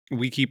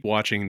We keep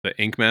watching the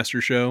Ink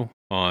Master show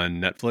on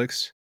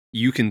Netflix.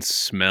 You can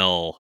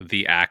smell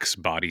the Axe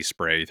body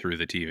spray through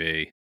the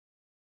TV.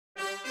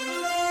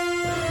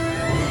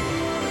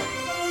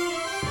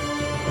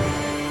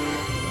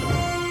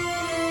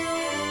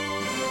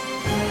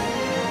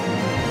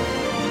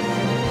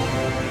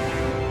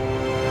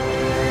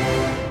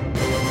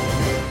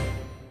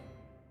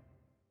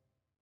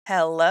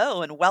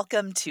 Hello, and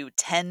welcome to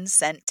 10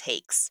 Cent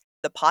Takes,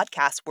 the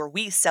podcast where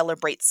we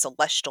celebrate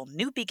celestial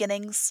new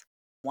beginnings,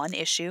 one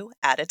issue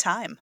at a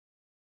time.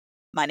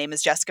 My name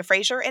is Jessica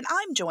Frazier, and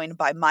I'm joined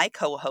by my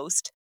co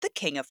host, the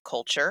King of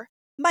Culture,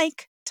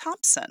 Mike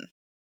Thompson.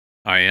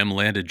 I am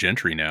landed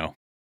gentry now.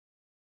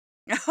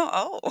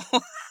 Oh,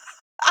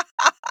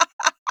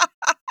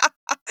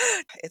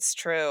 it's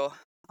true.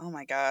 Oh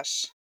my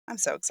gosh. I'm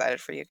so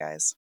excited for you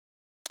guys.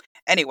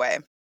 Anyway,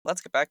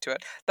 let's get back to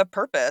it. The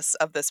purpose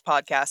of this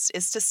podcast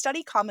is to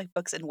study comic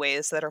books in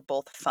ways that are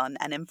both fun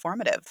and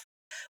informative.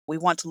 We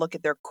want to look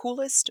at their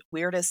coolest,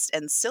 weirdest,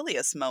 and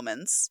silliest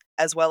moments,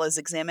 as well as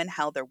examine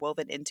how they're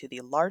woven into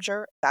the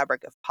larger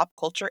fabric of pop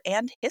culture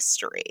and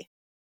history.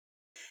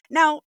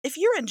 Now, if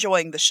you're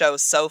enjoying the show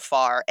so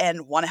far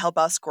and want to help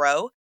us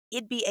grow,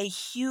 it'd be a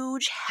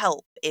huge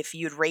help if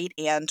you'd rate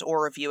and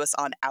or review us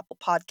on Apple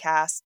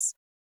Podcasts,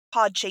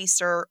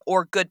 Podchaser,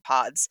 or Good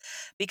Pods,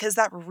 because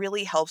that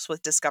really helps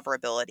with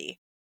discoverability.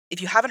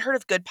 If you haven't heard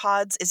of Good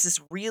Pods, it's this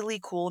really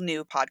cool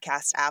new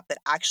podcast app that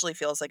actually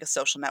feels like a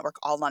social network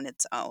all on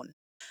its own.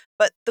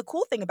 But the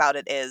cool thing about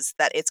it is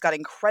that it's got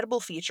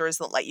incredible features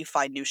that let you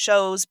find new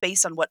shows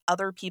based on what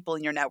other people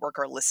in your network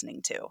are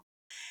listening to.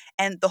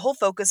 And the whole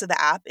focus of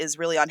the app is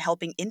really on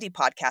helping indie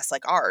podcasts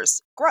like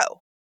ours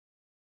grow.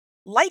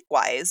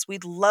 Likewise,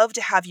 we'd love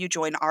to have you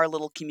join our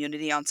little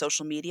community on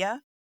social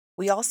media.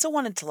 We also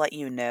wanted to let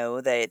you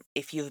know that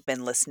if you've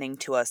been listening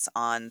to us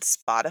on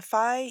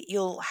Spotify,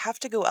 you'll have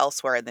to go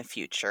elsewhere in the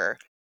future.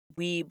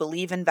 We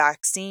believe in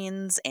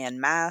vaccines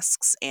and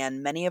masks,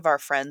 and many of our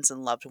friends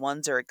and loved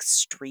ones are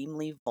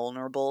extremely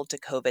vulnerable to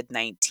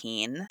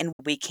COVID-19, and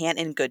we can't,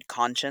 in good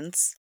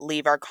conscience,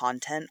 leave our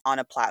content on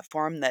a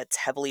platform that's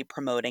heavily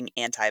promoting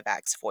anti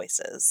vax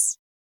voices.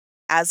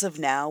 As of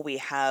now, we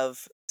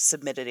have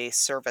submitted a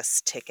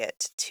service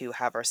ticket to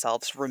have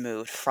ourselves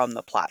removed from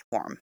the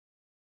platform.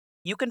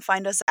 You can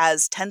find us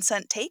as 10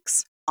 Cent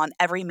Takes on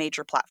every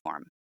major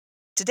platform.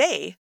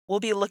 Today, we'll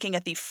be looking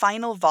at the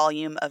final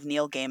volume of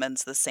Neil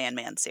Gaiman's The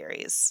Sandman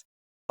series,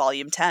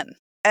 Volume 10,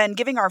 and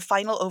giving our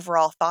final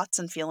overall thoughts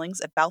and feelings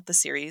about the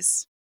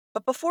series.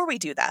 But before we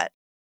do that,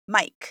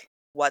 Mike,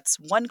 what's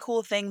one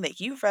cool thing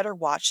that you've read or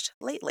watched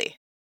lately?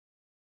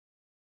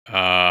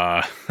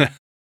 Uh,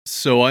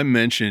 so I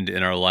mentioned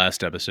in our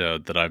last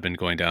episode that I've been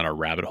going down a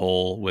rabbit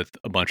hole with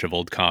a bunch of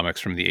old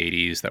comics from the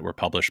 80s that were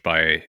published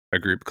by a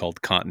group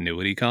called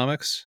Continuity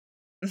Comics.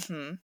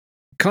 Hmm.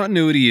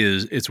 Continuity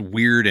it's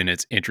weird and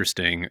it's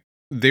interesting.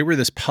 They were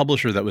this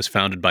publisher that was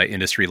founded by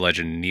industry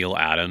legend Neil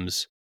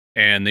Adams,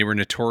 and they were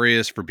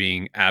notorious for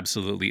being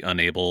absolutely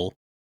unable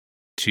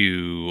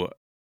to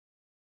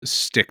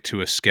stick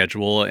to a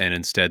schedule, and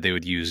instead they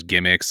would use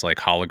gimmicks like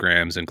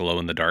holograms and glow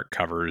in the dark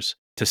covers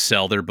to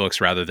sell their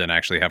books rather than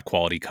actually have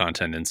quality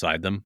content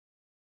inside them.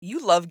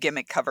 You love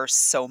gimmick covers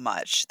so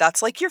much.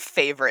 That's like your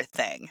favorite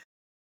thing.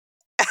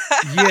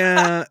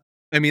 Yeah,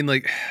 I mean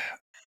like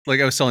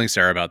I was telling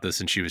Sarah about this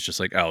and she was just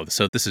like, "Oh,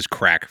 so this is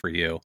crack for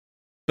you."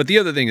 But the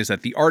other thing is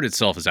that the art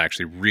itself is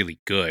actually really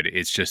good.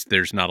 It's just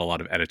there's not a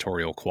lot of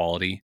editorial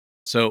quality.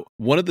 So,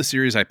 one of the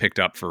series I picked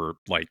up for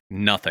like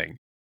nothing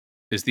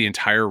is the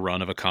entire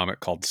run of a comic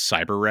called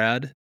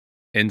Cyberrad.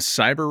 And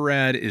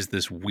Cyberrad is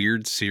this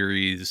weird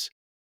series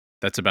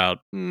that's about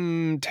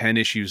 10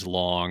 issues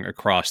long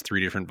across 3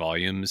 different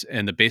volumes.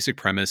 And the basic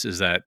premise is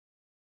that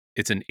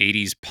it's an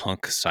 80s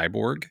punk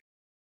cyborg.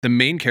 The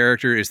main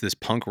character is this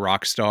punk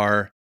rock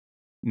star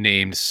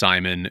named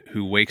Simon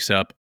who wakes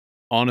up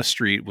on a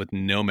street with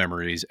no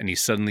memories and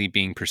he's suddenly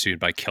being pursued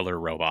by killer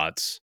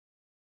robots.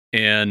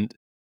 And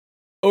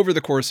over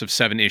the course of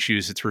 7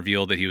 issues, it's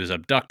revealed that he was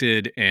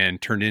abducted and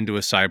turned into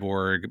a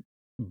cyborg,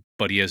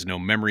 but he has no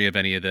memory of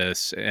any of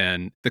this.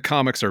 And the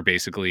comics are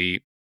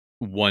basically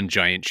one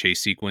giant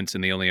chase sequence,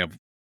 and they only have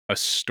a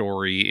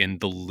story in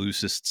the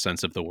loosest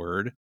sense of the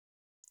word.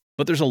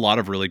 But there's a lot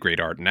of really great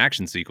art and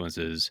action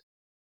sequences.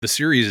 The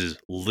series is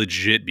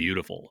legit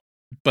beautiful,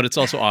 but it's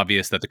also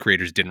obvious that the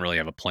creators didn't really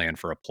have a plan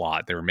for a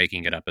plot. They were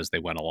making it up as they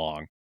went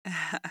along.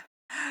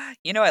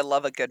 You know, I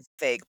love a good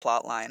vague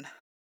plot line.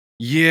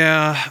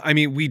 Yeah, I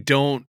mean, we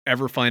don't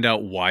ever find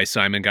out why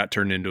Simon got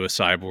turned into a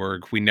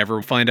cyborg. We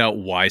never find out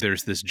why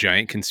there's this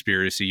giant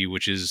conspiracy,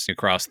 which is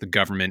across the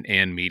government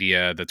and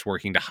media, that's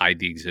working to hide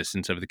the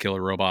existence of the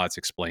killer robots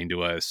explained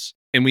to us.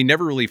 And we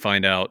never really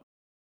find out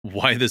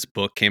why this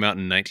book came out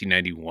in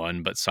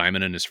 1991, but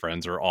Simon and his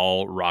friends are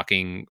all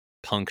rocking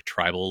punk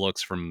tribal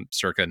looks from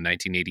circa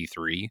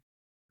 1983.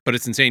 But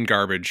it's insane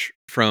garbage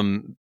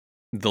from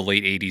the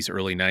late 80s,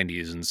 early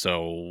 90s. And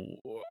so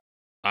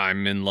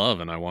I'm in love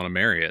and I want to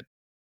marry it.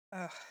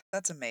 Ugh,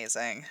 that's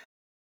amazing.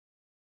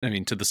 I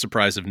mean, to the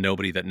surprise of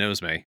nobody that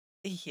knows me.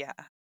 Yeah,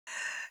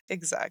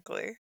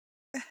 exactly.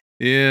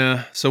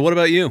 Yeah. So what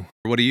about you?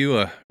 What are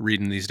you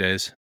reading these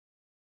days?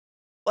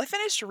 Well, I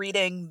finished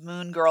reading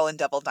Moon Girl and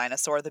Devil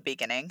Dinosaur: The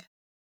Beginning.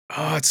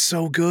 Oh, it's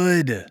so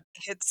good.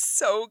 It's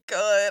so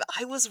good.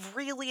 I was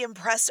really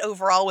impressed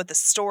overall with the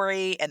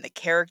story and the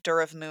character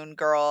of Moon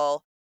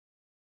Girl,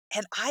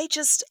 and I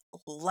just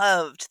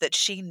loved that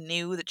she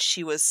knew that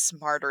she was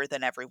smarter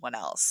than everyone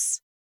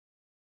else.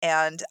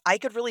 And I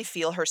could really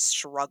feel her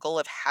struggle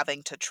of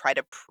having to try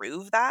to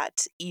prove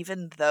that,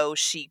 even though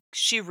she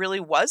really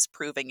was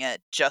proving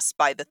it just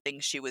by the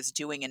things she was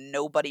doing, and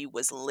nobody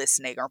was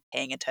listening or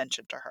paying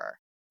attention to her.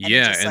 And you're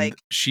Yeah, just and like,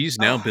 she's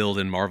now "Oh." billed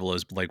in Marvel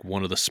as like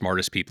one of the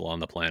smartest people on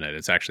the planet.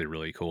 It's actually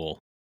really cool.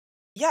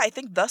 Yeah, I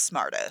think the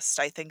smartest.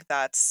 I think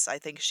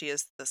she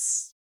is the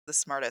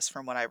smartest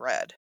from what I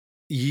read.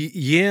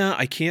 Yeah,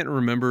 I can't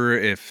remember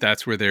if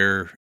that's where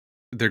they're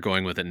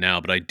going with it now,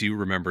 but I do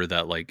remember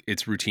that like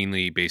it's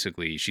routinely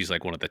basically she's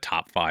like one of the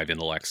top 5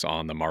 intellects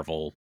on the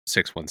Marvel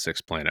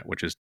 616 planet,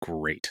 which is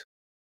great.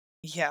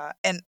 Yeah,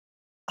 and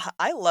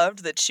I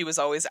loved that she was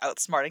always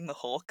outsmarting the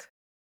Hulk.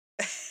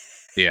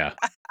 Yeah.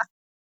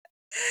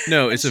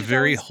 No, And it's a she'd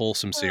very always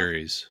wholesome ugh,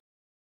 series.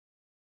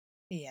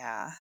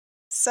 yeah.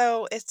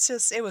 So,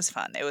 it was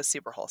fun. It was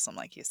super wholesome,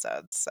 like you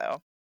said,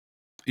 so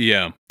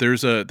Yeah,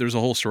 there's a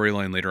whole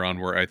storyline later on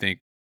where I think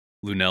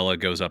Lunella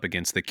goes up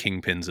against the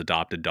Kingpin's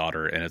adopted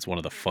daughter, and it's one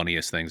of the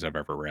funniest things I've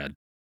ever read.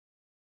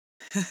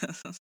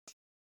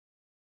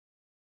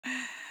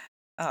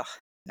 Oh,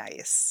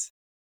 nice.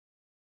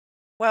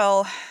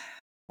 Well,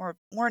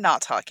 we're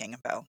not talking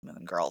about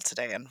Moon Girl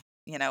today, and,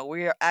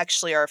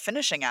 actually are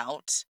finishing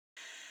out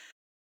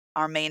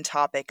our main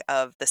topic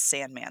of the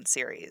Sandman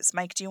series.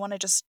 Mike, do you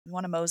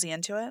wanna mosey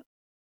into it?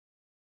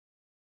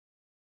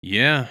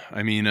 Yeah,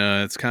 I mean,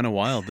 it's kinda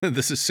wild.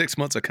 This is 6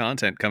 months of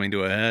content coming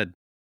to a head.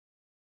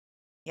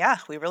 Yeah,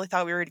 we really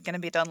thought we were gonna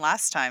be done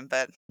last time,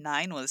 but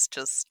 9 was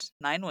just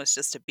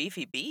a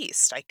beefy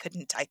beast. I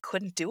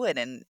couldn't do it,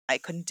 and I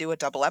couldn't do a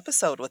double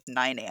episode with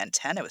 9 and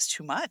 10, it was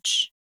too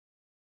much.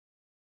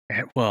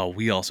 Well,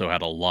 we also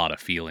had a lot of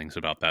feelings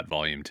about that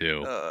volume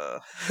too. Uh,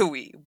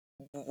 we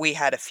we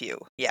had a few.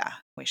 Yeah,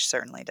 we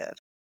certainly did.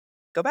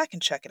 Go back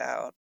and check it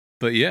out.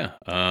 But yeah,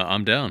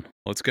 I'm down.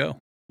 Let's go.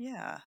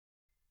 Yeah.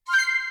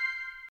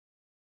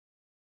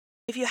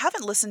 If you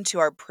haven't listened to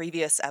our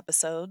previous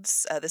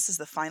episodes, this is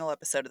the final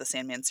episode of the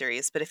Sandman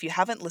series, but if you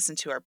haven't listened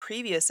to our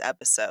previous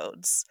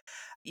episodes,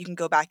 you can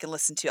go back and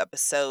listen to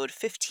episode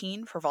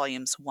 15 for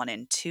volumes 1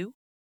 and 2,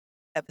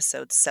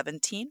 episode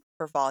 17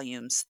 for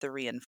volumes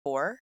 3 and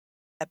 4,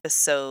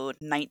 episode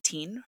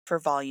 19 for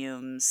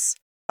volumes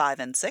 5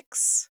 and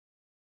 6,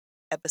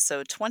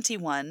 episode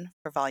 21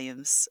 for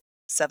volumes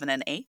 7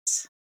 and 8,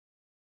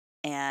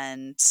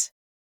 and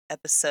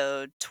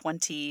episode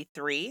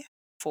 23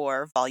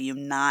 for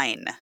volume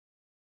 9.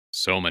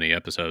 So many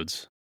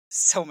episodes.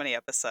 So many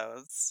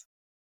episodes.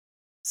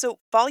 So,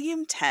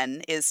 volume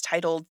 10 is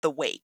titled The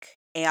Wake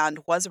and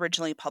was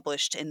originally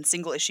published in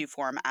single issue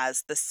form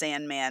as The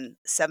Sandman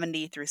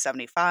 70 through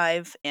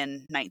 75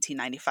 in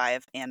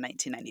 1995 and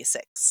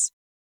 1996.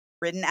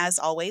 Written as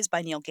always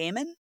by Neil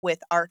Gaiman, with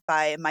art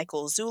by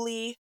Michael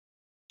Zulli,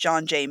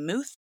 John J.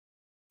 Muth,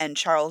 and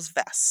Charles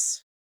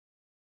Vess.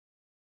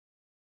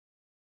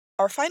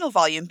 Our final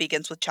volume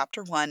begins with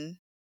chapter 1,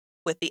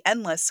 with the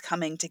Endless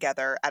coming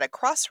together at a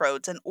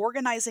crossroads and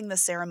organizing the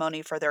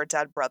ceremony for their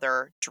dead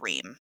brother,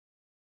 Dream.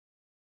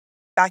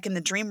 Back in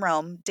the dream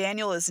realm,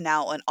 Daniel is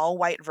now an all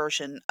white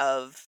version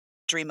of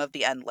Dream of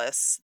the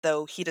Endless,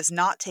 though he does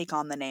not take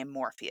on the name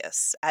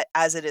Morpheus,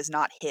 as it is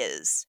not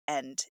his,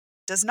 and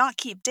does not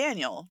keep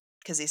Daniel,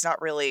 because he's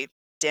not really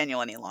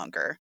Daniel any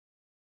longer.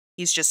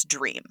 He's just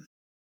Dream.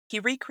 He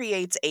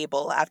recreates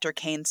Abel after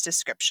Cain's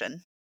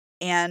description,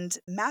 and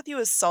Matthew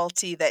is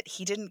salty that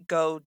he didn't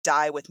go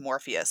die with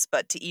Morpheus,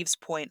 but to Eve's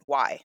point,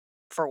 why?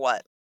 For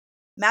what?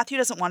 Matthew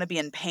doesn't want to be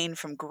in pain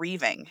from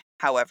grieving,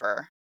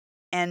 however,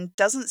 and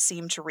doesn't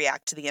seem to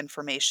react to the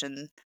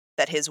information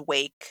that his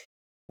wake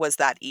was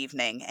that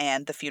evening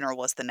and the funeral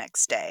was the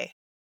next day.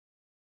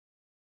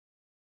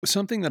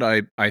 Something that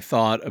I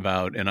thought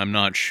about, and I'm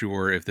not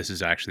sure if this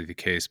is actually the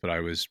case, but I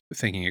was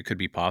thinking it could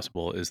be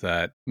possible, is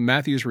that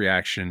Matthew's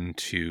reaction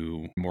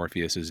to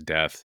Morpheus's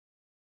death,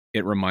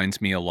 it reminds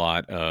me a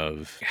lot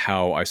of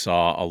how I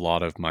saw a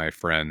lot of my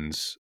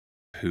friends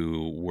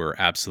who were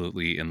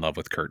absolutely in love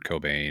with Kurt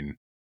Cobain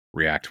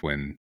react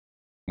when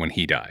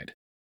he died.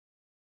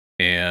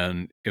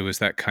 And it was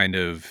that kind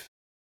of,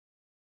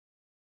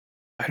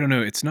 I don't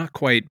know, it's not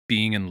quite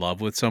being in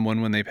love with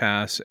someone when they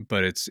pass,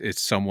 but it's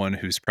someone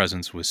whose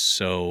presence was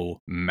so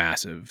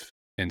massive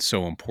and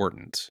so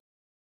important.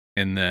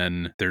 And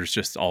then there's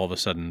just all of a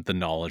sudden the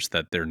knowledge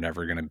that they're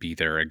never going to be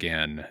there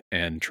again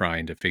and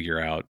trying to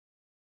figure out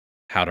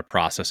how to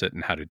process it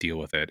and how to deal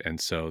with it. And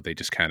so they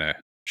just kind of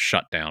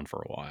shut down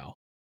for a while.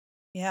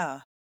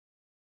 Yeah.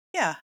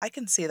 Yeah, I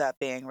can see that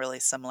being really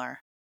similar.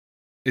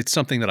 It's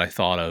something that I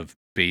thought of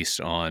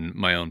based on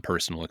my own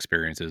personal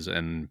experiences.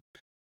 And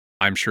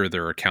I'm sure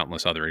there are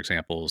countless other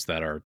examples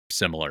that are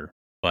similar,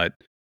 but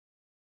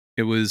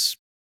it was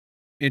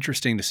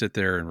interesting to sit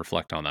there and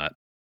reflect on that.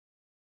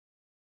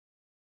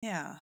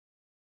 Yeah.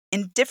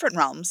 In different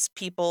realms,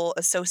 people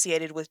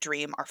associated with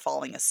Dream are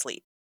falling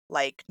asleep,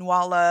 like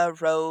Nuala,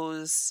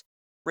 Rose,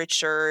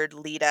 Richard,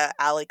 Lita,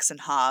 Alex,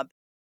 and Hob,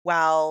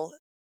 while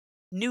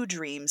New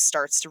Dream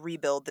starts to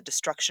rebuild the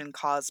destruction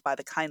caused by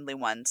the Kindly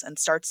Ones and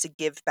starts to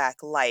give back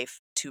life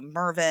to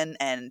Mervyn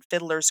and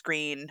Fiddler's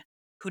Green,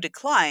 who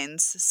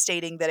declines,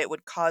 stating that it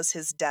would cause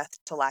his death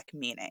to lack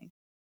meaning.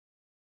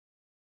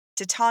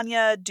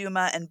 Titania,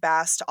 Duma, and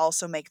Bast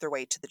also make their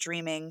way to the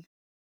Dreaming.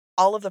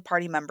 All of the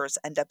party members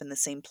end up in the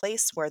same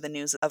place where the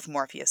news of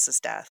Morpheus's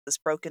death is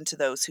broken to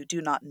those who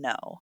do not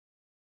know.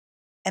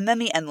 And then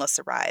the Endless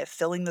arrive,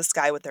 filling the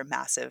sky with their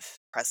massive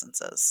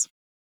presences.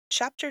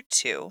 Chapter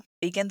 2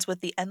 begins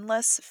with the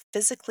Endless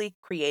physically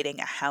creating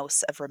a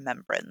house of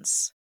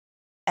remembrance.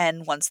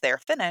 And once they're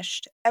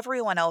finished,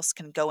 everyone else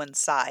can go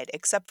inside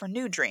except for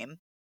New Dream,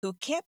 who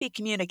can't be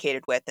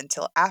communicated with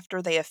until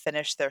after they have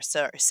finished their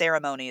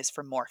ceremonies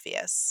for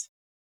Morpheus.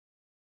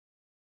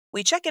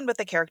 We check in with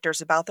the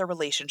characters about their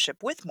relationship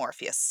with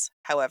Morpheus,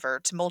 however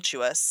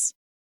tumultuous,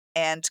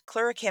 and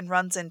Cluracan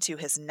runs into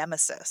his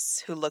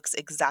nemesis, who looks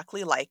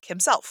exactly like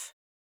himself.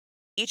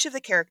 Each of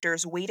the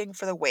characters waiting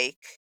for the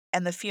wake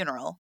and the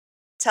funeral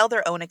tell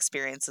their own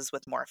experiences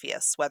with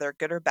Morpheus, whether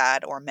good or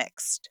bad or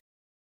mixed.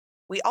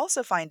 We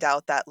also find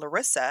out that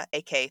Larissa,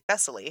 aka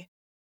Thessaly,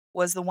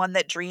 was the one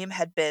that Dream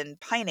had been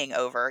pining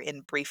over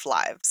in Brief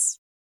Lives.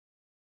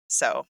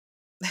 So,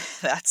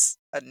 that's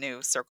a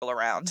new circle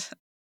around.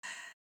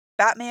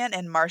 Batman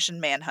and Martian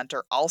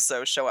Manhunter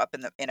also show up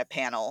in a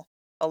panel,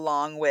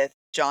 along with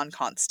John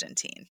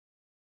Constantine.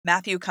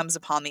 Matthew comes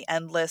upon the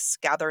Endless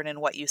gathered in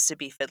what used to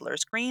be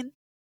Fiddler's Green,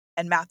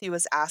 and Matthew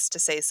is asked to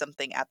say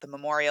something at the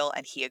memorial,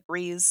 and he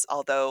agrees,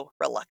 although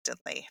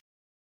reluctantly.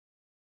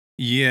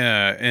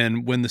 Yeah,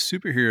 and when the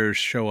superheroes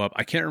show up,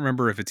 I can't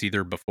remember if it's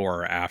either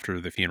before or after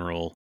the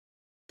funeral,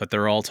 but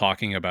they're all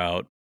talking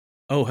about,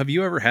 "Oh, have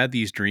you ever had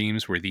these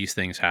dreams where these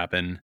things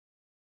happen?"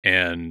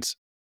 And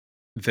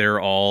they're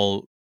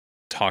all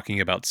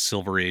talking about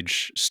Silver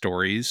Age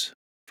stories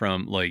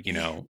from, like,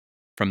 Yeah.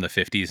 from the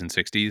 50s and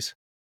 60s.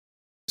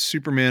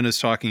 Superman is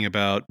talking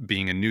about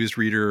being a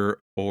newsreader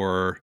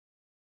or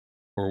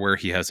where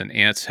he has an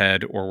ant's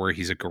head or where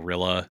he's a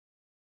gorilla.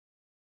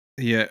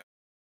 Yeah,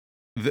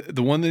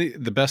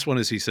 the best one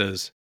is he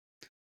says,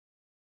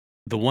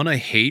 "The one I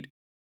hate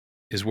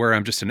is where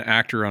I'm just an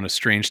actor on a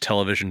strange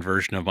television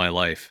version of my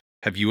life.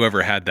 Have you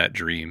ever had that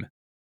dream?"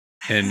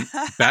 And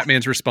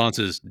Batman's response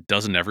is,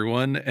 "Doesn't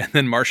everyone?" And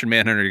then Martian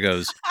Manhunter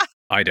goes,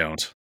 "I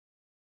don't."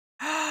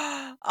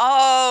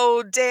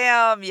 Oh,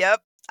 damn.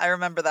 Yep. I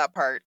remember that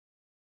part.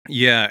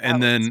 Yeah, That and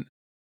was. then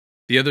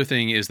the other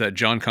thing is that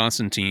John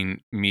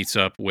Constantine meets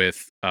up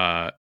with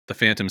the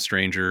Phantom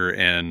Stranger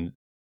and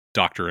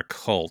Doctor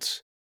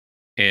Occult,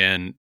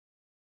 and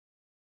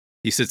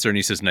he sits there and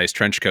he says, "Nice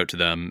trench coat" to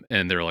them,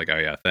 and they're like, "Oh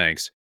yeah,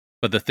 thanks."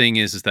 But the thing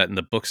is that in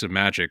the books of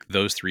magic,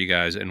 those three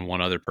guys and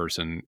one other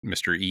person,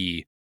 Mister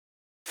E,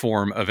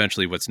 form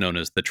eventually what's known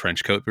as the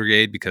Trench Coat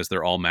Brigade because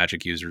they're all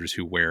magic users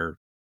who wear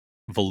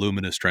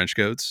voluminous trench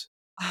coats.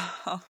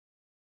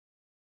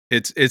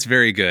 It's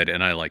very good,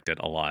 and I liked it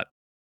a lot.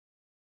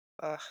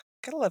 Ugh,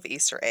 gotta love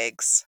Easter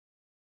eggs.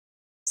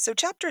 So,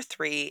 chapter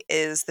 3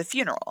 is the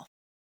funeral,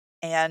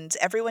 and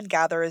everyone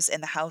gathers in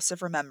the house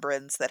of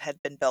remembrance that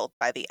had been built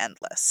by the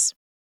Endless.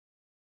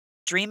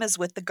 Dream is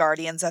with the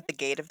guardians at the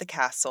gate of the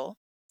castle,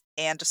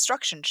 and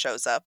Destruction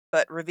shows up,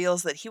 but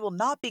reveals that he will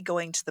not be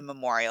going to the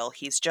memorial,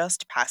 he's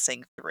just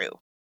passing through.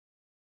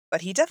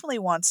 But he definitely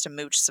wants to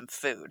mooch some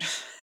food.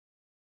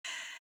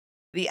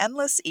 The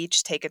Endless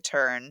each take a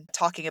turn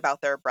talking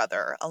about their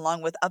brother,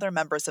 along with other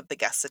members of the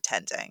guests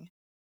attending.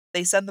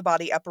 They send the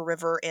body up a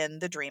river in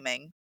the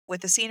Dreaming,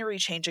 with the scenery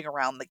changing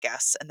around the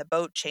guests, and the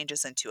boat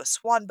changes into a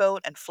swan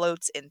boat and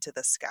floats into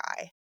the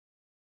sky.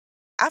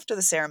 After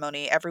the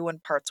ceremony, everyone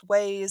parts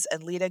ways,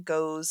 and Lita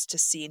goes to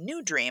see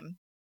New Dream,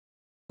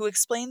 who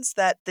explains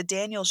that the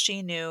Daniel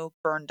she knew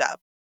burned up,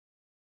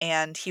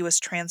 and he was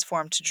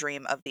transformed to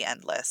dream of the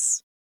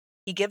Endless.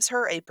 He gives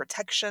her a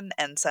protection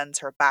and sends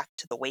her back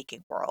to the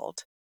waking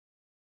world.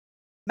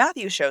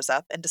 Matthew shows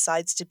up and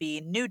decides to be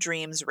New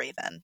Dream's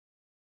Raven.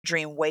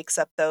 Dream wakes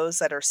up those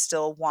that are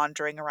still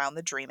wandering around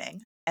the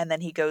Dreaming, and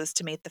then he goes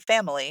to meet the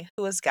family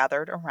who is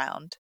gathered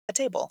around a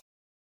table.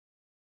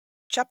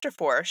 Chapter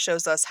 4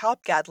 shows us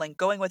Hop Gadling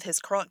going with his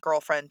current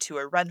girlfriend to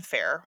a Ren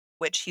fair,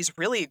 which he's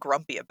really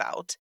grumpy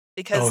about, Oh,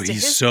 because to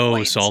he's his so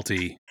point,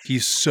 salty.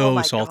 He's oh so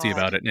my salty god.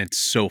 about it, and it's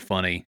so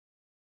funny.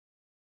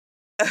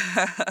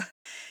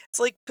 It's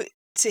like,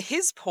 to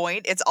his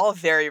point, it's all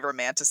very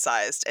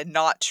romanticized and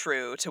not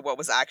true to what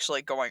was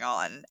actually going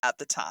on at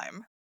the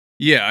time.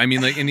 Yeah, I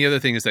mean, like, and the other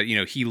thing is that,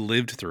 he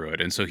lived through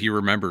it, and so he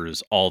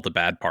remembers all the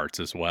bad parts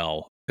as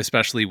well,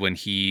 especially when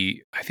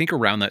I think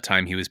around that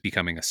time he was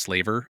becoming a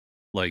slaver,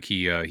 like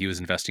he was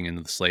investing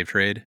into the slave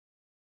trade,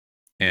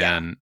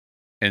 Yeah.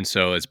 and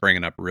so it's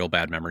bringing up real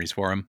bad memories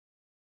for him.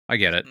 I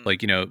get it. Mhm.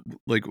 Like,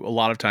 like a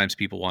lot of times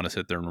people want to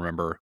sit there and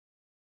remember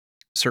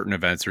certain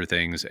events or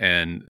things,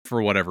 and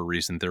for whatever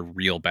reason, they're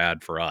real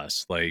bad for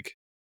us. Like,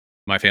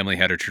 my family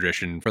had a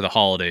tradition for the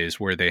holidays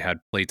where they had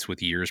plates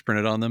with years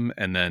printed on them.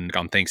 And then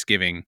on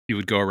Thanksgiving, you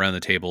would go around the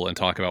table and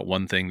talk about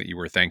one thing that you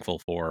were thankful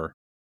for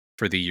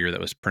the year that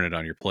was printed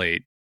on your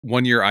plate.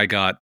 One year I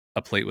got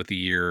a plate with the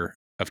year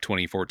of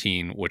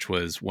 2014, which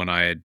was when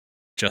I had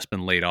just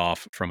been laid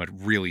off from a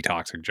really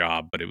toxic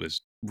job, but it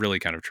was really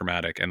kind of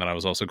traumatic. And then I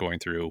was also going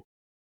through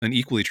an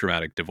equally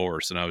traumatic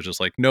divorce. And I was just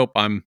like, nope,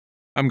 I'm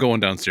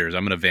going downstairs.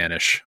 I'm gonna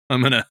vanish.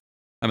 I'm gonna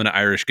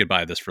Irish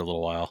goodbye this for a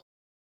little while.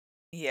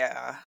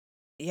 Yeah.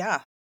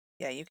 Yeah.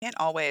 Yeah, you can't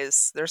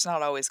always there's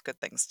not always good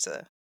things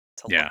to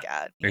Yeah, look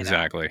at, you know?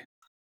 exactly.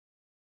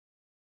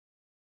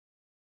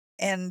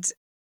 And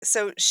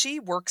so she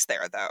works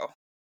there though.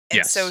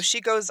 And so Yes.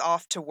 she goes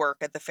off to work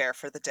at the fair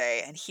for the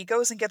day and he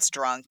goes and gets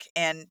drunk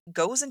and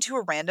goes into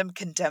a random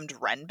condemned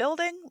Wren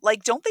building.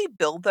 Like, don't they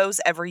build those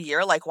every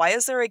year? Like, why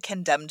is there a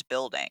condemned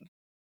building?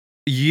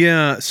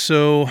 Yeah,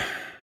 so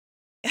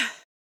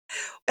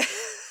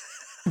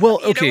well,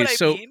 You know okay, what I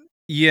so mean?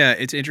 yeah,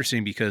 it's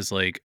interesting because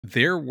like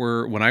there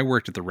were when I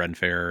worked at the Ren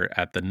Fair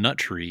at the Nut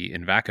Tree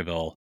in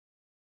Vacaville,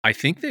 I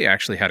think they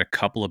actually had a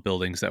couple of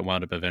buildings that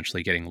wound up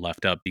eventually getting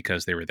left up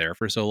because they were there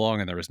for so long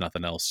and there was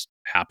nothing else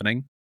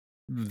happening.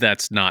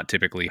 That's not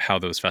typically how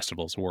those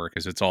festivals work,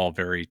 is it's all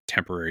very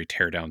temporary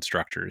tear down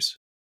structures.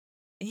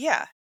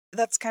 Yeah.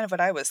 That's kind of what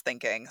I was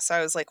thinking. So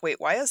I was like, wait,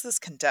 why is this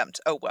condemned?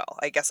 Oh, well,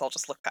 I guess I'll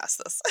just look past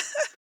this.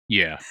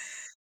 Yeah.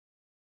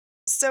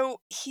 So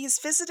he's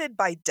visited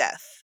by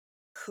Death,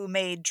 who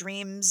made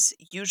Dream's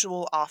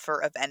usual offer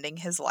of ending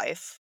his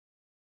life,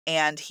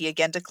 and he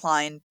again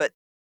declined, but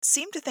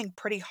seemed to think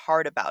pretty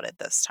hard about it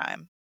this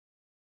time.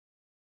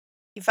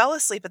 He fell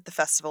asleep at the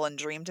festival and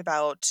dreamed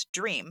about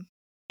Dream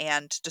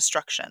and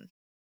destruction.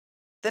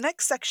 The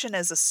next section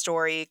is a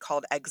story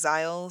called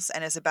Exiles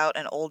and is about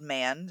an old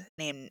man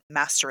named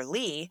Master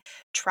Lee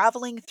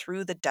traveling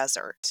through the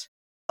desert.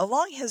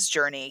 Along his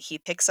journey, he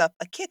picks up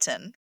a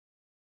kitten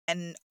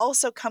and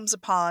also comes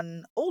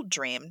upon Old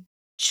Dream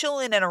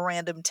chilling in a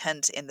random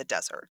tent in the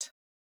desert.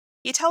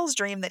 He tells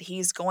Dream that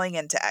he's going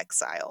into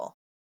exile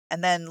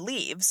and then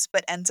leaves,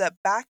 but ends up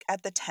back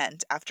at the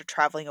tent after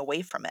traveling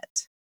away from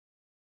it.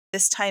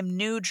 This time,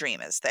 New Dream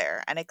is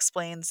there and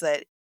explains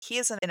that he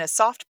is in a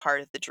soft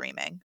part of the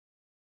dreaming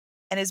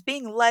and is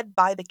being led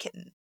by the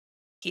kitten.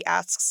 He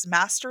asks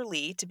Master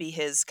Lee to be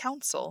his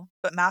counsel,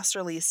 but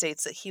Master Lee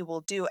states that he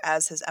will do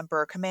as his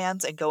emperor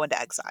commands and go into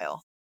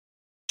exile.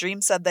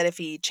 Dream said that if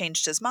he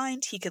changed his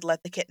mind, he could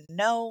let the kitten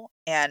know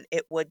and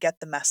it would get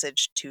the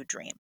message to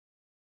Dream.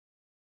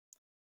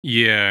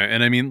 Yeah,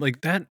 and I mean,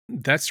 like,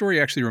 that story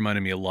actually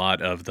reminded me a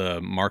lot of the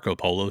Marco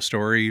Polo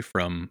story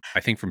from I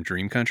think from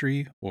Dream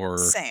Country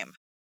Same.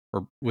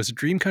 or was it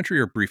Dream Country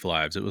or Brief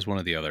Lives? It was one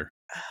or the other.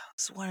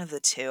 It's one of the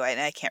two.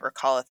 I can't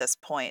recall at this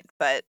point,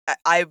 but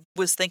I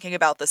was thinking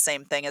about the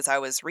same thing as I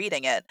was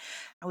reading it.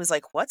 I was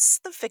like, what's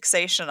the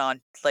fixation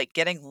on like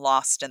getting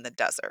lost in the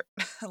desert?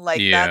 Like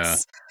Yeah.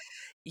 that's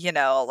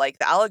like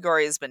the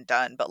allegory has been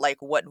done, but like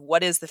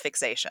what is the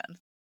fixation?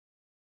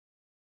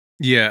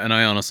 Yeah, and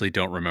I honestly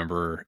don't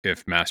remember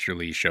if Master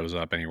Lee shows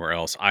up anywhere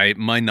else. I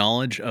my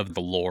knowledge of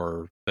the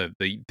lore,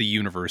 the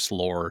universe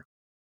lore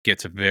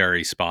gets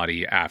very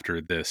spotty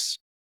after this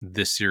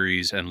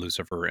series and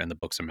Lucifer and the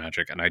Books of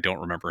Magic, and I don't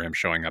remember him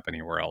showing up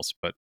anywhere else,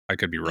 but I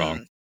could be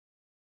wrong.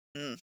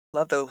 Mm, mm,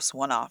 love those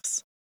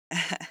one-offs.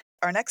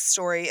 Our next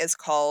story is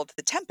called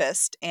The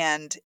Tempest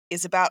and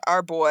is about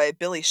our boy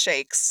Billy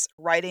Shakes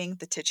writing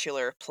the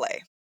titular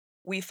play.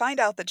 We find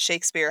out that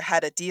Shakespeare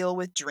had a deal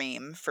with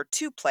Dream for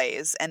two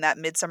plays, and that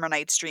Midsummer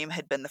Night's Dream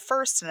had been the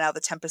first, and now The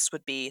Tempest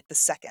would be the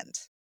second.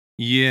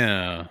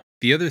 Yeah.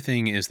 The other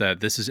thing is that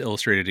this is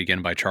illustrated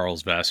again by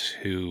Charles Vess,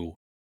 who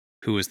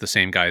is the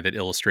same guy that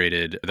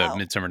illustrated the Oh,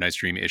 Midsummer Night's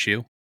Dream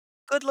issue.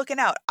 good looking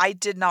out. I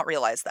did not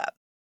realize that.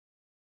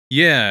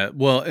 Yeah,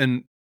 well,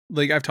 and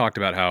like I've talked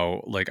about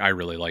how like I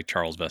really like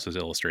Charles Vess's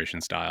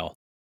illustration style.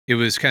 It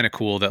was kind of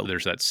cool that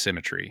there's that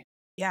symmetry.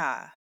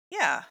 Yeah.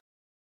 Yeah.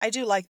 I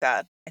do like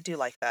that. I do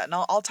like that. And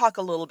I'll talk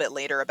a little bit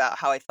later about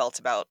how I felt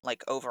about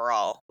like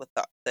overall with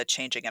the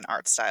changing in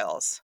art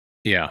styles.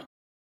 Yeah.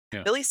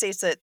 Yeah. Billy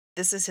states that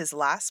this is his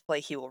last play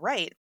he will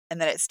write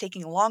and that it's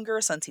taking longer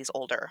since he's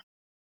older.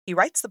 He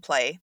writes the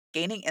play,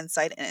 gaining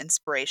insight and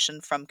inspiration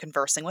from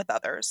conversing with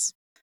others.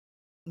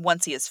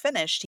 Once he is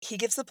finished, he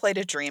gives the play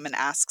to Dream and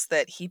asks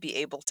that he be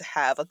able to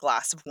have a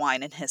glass of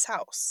wine in his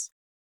house.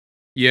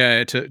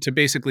 Yeah, to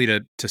basically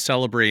to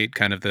celebrate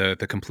kind of the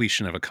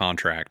completion of a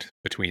contract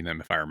between them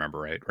if I remember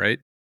right, right?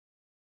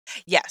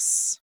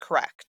 Yes,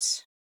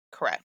 correct.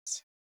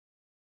 Correct.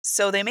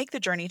 So they make the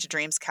journey to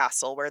Dream's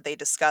castle where they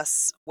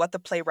discuss what the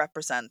play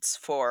represents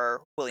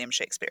for William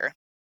Shakespeare.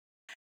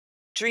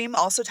 Dream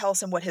also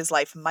tells him what his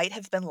life might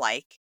have been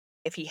like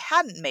if he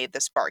hadn't made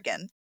this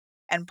bargain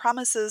and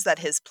promises that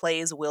his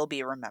plays will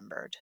be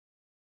remembered.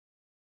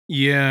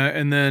 Yeah,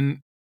 and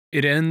then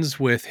it ends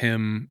with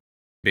him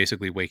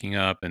basically waking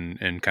up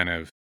and kind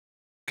of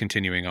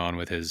continuing on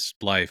with his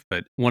life,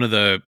 but one of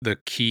the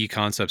key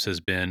concepts has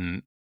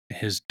been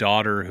his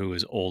daughter who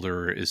is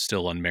older is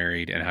still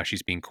unmarried and how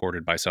she's being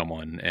courted by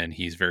someone and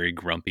he's very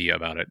grumpy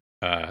about it.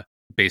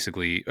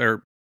 basically,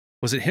 or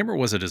was it him or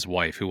was it his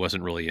wife who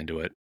wasn't really into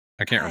it?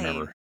 I can't I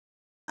remember.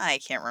 I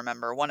can't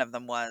remember. One of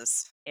them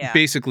was. Yeah.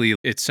 Basically,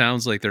 it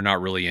sounds like they're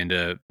not really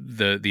into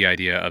the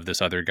idea of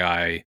this other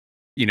guy,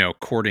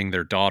 courting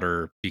their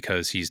daughter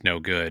because he's no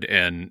good,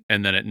 and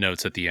then it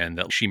notes at the end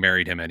that she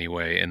married him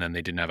anyway, and then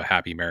they didn't have a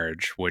happy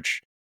marriage,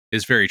 which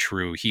is very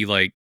true.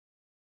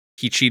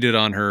 He cheated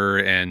on her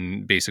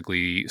and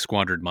basically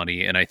squandered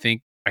money, and I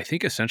think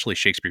essentially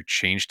Shakespeare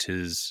changed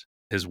his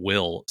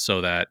will so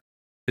that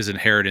his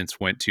inheritance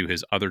went to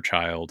his other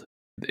child,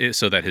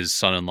 so that his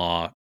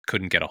son-in-law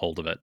couldn't get a hold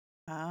of it.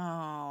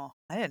 Oh,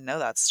 I didn't know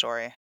that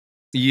story.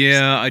 It's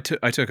Yeah, interesting.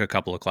 I took a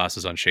couple of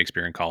classes on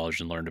Shakespeare in college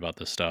and learned about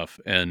this stuff,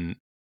 and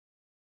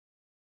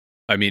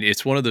I mean,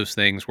 it's one of those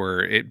things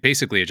where it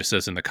just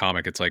says in the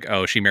comic, it's like,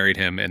 "Oh, she married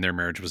him and their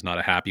marriage was not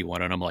a happy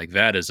one," and I'm like,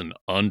 "That is an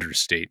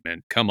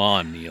understatement. Come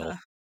on, Neil."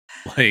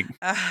 Like,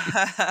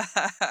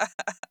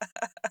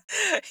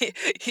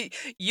 He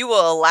you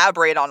will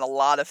elaborate on a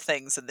lot of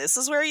things, and this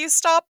is where you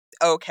stop?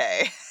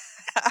 Okay.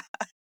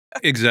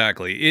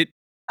 exactly.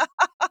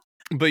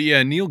 But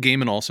yeah, Neil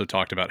Gaiman also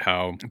talked about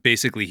how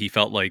basically he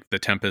felt like The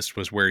Tempest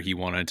was where he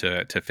wanted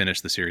to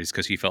finish the series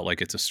because he felt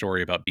like it's a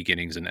story about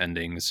beginnings and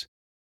endings.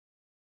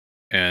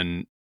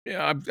 And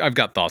yeah, I've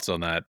got thoughts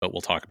on that, but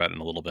we'll talk about it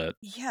in a little bit.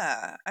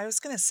 Yeah, I was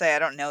gonna say, I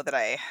don't know that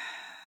I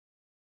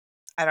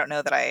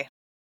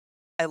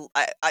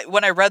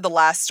when I read the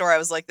last story, I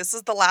was like, "This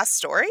is the last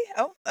story?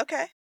 Oh,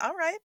 okay.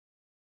 Alright."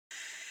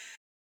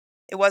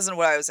 It wasn't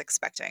what I was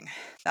expecting,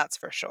 that's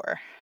for sure.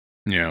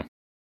 Yeah.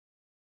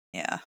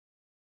 Yeah.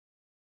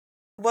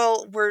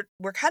 Well, we're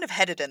kind of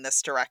headed in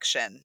this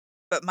direction,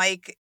 but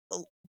Mike,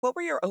 what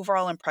were your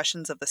overall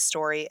impressions of the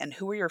story, and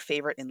who were your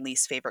favorite and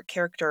least favorite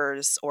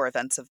characters or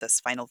events of this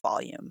final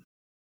volume?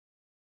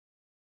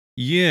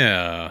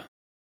 Yeah.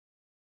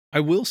 I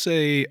will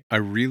say I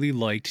really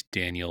liked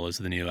Daniel as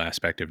the new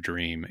aspect of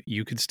Dream.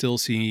 You could still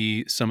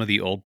see some of the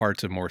old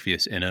parts of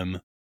Morpheus in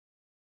him,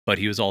 but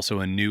he was also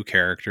a new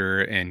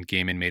character, and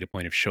Gaiman made a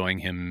point of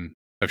showing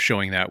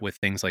that with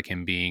things like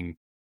him being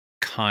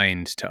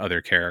kind to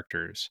other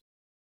characters.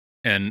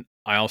 And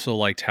I also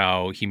liked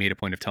how he made a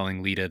point of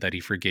telling Lita that he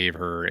forgave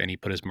her and he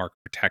put his mark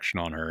of protection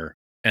on her.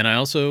 And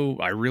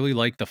I really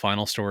liked the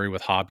final story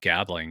with Hob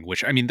Gadling,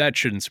 which I mean that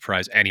shouldn't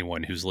surprise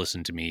anyone who's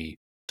listened to me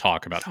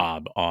talk about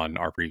Hob on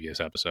our previous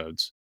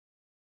episodes.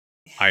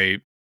 I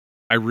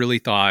I really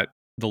thought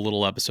the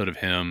little episode of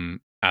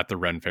him at the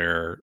Ren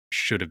Fair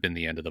should have been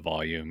the end of the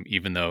volume,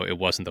 even though it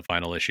wasn't the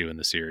final issue in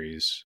the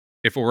series.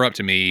 If it were up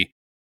to me,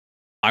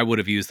 I would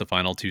have used the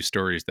final two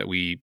stories that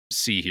we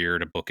see here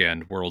to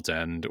bookend World's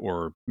End,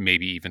 or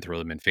maybe even throw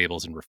them in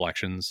Fables and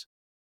Reflections.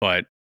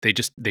 But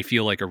they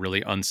feel like a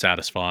really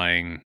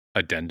unsatisfying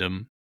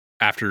addendum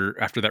after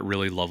that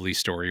really lovely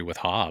story with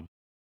Hob.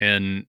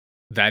 And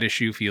that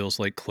issue feels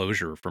like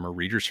closure from a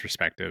reader's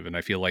perspective. And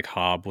I feel like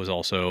Hob was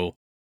also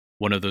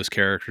one of those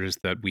characters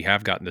that we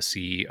have gotten to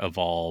see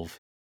evolve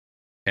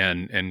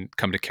and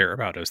come to care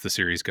about as the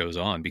series goes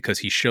on, because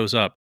he shows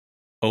up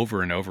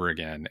over and over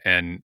again,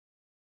 and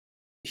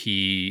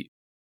he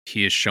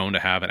he is shown to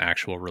have an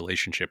actual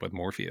relationship with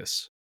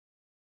Morpheus,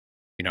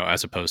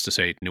 as opposed to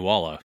say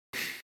Nuala.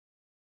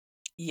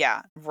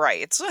 Yeah,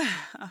 right.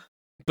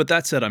 But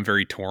that said, I'm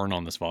very torn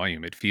on this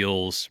volume. It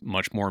feels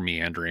much more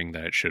meandering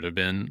than it should have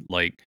been.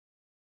 Like,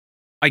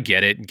 I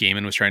get it.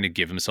 Gaiman was trying to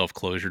give himself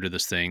closure to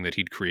this thing that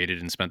he'd created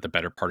and spent the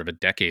better part of a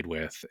decade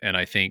with. And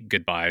I think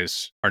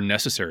goodbyes are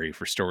necessary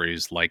for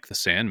stories like The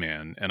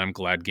Sandman. And I'm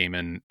glad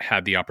Gaiman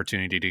had the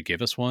opportunity to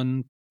give us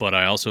one. But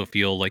I also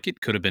feel like it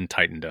could have been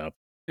tightened up.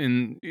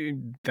 And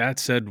that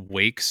said,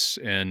 wakes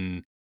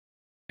and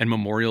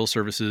memorial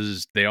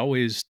services, they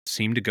always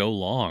seem to go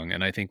long,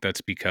 and I think that's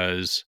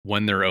because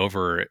when they're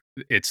over,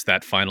 it's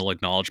that final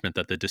acknowledgement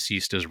that the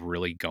deceased is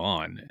really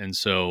gone, and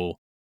so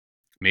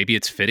maybe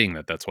it's fitting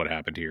that that's what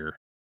happened here.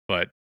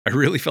 But I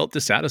really felt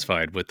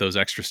dissatisfied with those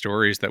extra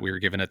stories that we were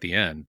given at the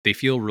end. They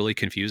feel really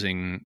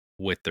confusing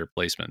with their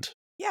placement.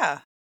 Yeah,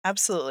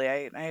 absolutely,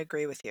 I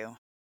agree with you.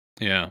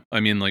 Yeah,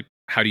 I mean, like,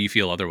 how do you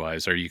feel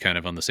otherwise? Are you kind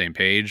of on the same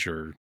page,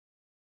 or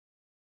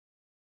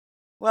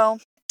Well,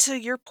 to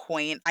your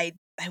point, I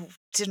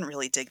didn't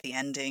really dig the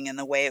ending and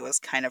the way it was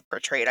kind of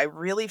portrayed. I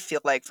really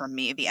feel like for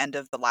me, the end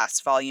of the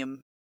last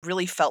volume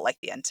really felt like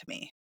the end to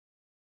me.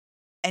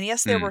 And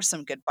yes, there Hmm, were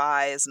some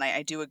goodbyes, and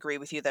I do agree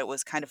with you that it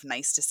was kind of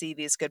nice to see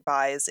these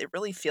goodbyes. It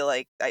really feel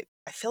like I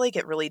feel like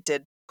it really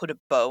did put a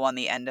bow on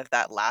the end of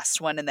that last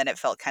one, and then it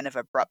felt kind of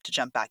abrupt to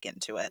jump back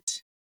into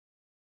it.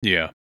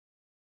 yeah.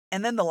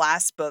 And then the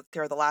last book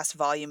or the last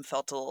volume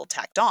felt a little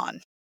tacked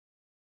on.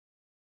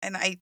 And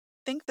I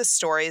think the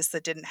stories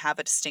that didn't have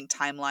a distinct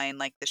timeline,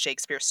 like the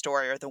Shakespeare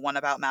story or the one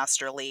about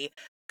Master Lee,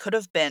 could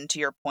have been, to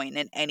your point,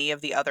 in any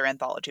of the other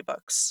anthology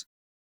books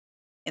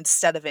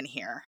instead of in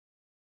here.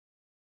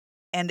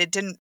 And it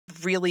didn't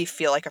really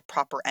feel like a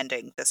proper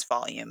ending this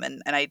volume.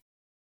 And I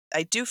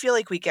do feel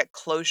like we get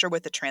closure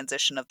with the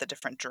transition of the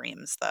different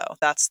dreams, though.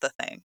 That's the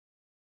thing.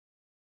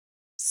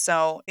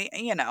 So,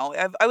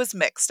 I was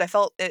mixed. I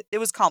felt it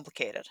was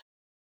complicated.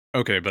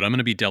 Okay, but I'm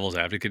gonna be devil's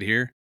advocate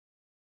here.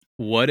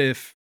 what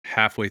if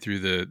halfway through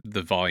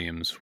the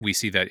volumes we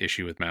see that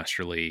issue with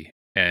Master Lee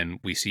and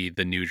we see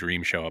the new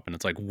dream show up and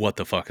it's like, what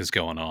the fuck is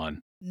going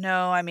on?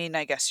 No, I mean,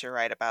 I guess you're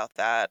right about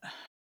that.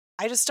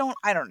 I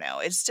don't know.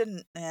 It just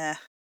didn't, I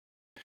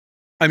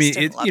I just mean,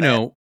 didn't it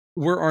love it.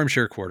 we're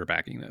armchair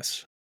quarterbacking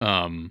this.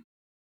 But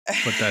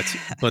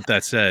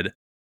that said,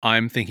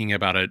 I'm thinking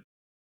about it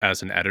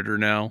as an editor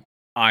now.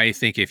 I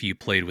think if you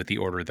played with the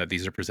order that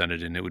these are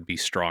presented in, it would be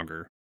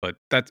stronger. But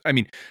that's, I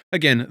mean,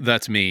 again,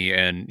 that's me,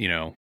 and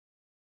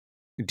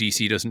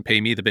DC doesn't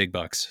pay me the big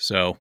bucks,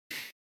 so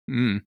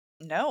mm,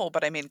 No,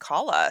 but I mean,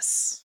 call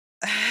us.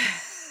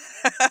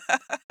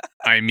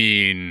 I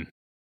mean,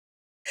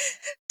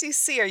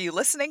 DC, are you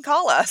listening?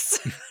 Call us.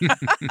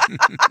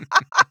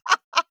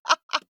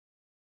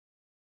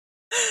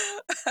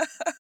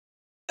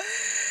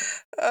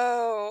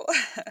 Oh.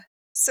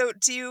 So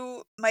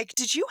Mike,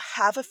 did you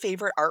have a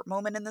favorite art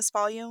moment in this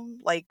volume?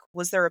 Like,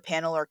 was there a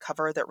panel or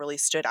cover that really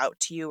stood out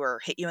to you or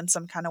hit you in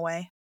some kind of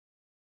way?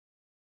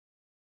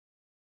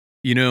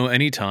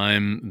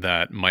 anytime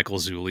that Michael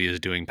Zulli is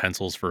doing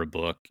pencils for a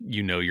book,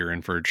 you're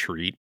in for a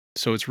treat.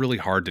 So it's really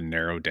hard to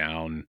narrow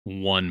down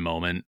one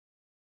moment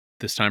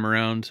this time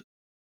around.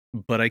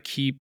 But I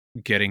keep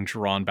getting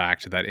drawn back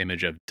to that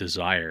image of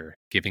Desire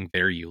giving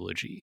their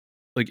eulogy.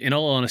 Like, in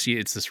all honesty,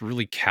 it's this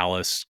really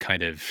callous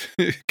kind of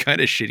kind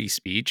of shitty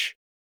speech.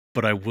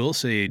 But I will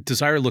say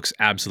Desire looks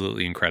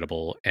absolutely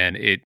incredible, and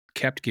it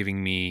kept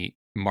giving me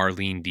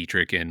Marlene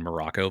Dietrich in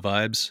Morocco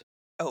vibes.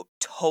 Oh,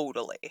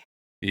 totally.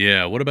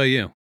 Yeah, what about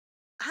you?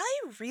 I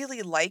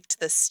really liked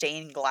the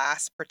stained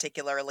glass,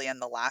 particularly in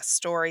the last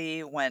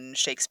story when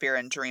Shakespeare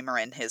and Dream are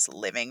in his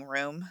living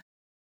room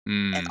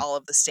and Hmm. all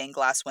of the stained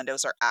glass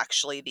windows are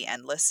actually the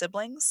Endless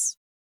siblings.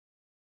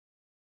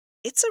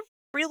 It's a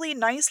really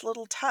nice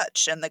little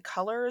touch, and the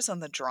colors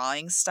and the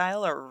drawing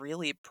style are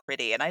really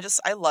pretty, and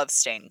I love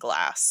stained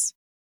glass.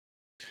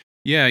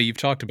 Yeah, you've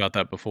talked about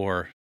that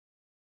before.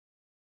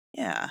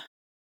 Yeah,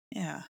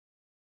 yeah.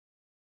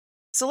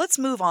 So let's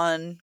move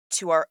on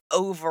to our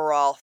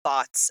overall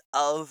thoughts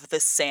of the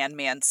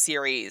Sandman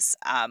series.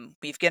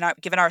 We've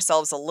given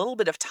ourselves a little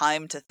bit of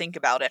time to think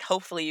about it.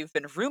 Hopefully, you've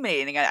been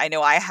ruminating. I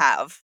know I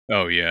have.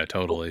 Oh, yeah,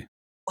 totally.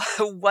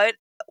 What?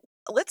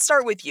 Let's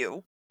start with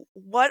you.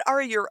 What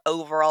are your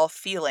overall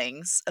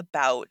feelings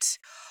about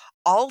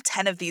all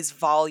 10 of these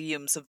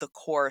volumes of the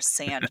core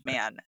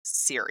Sandman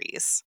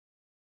series?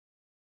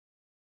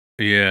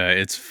 Yeah,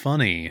 it's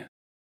funny.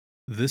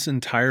 This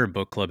entire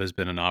book club has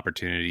been an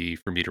opportunity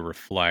for me to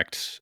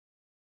reflect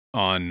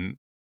on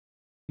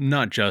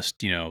not just,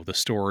 the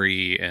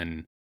story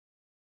and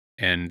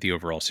the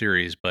overall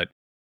series, but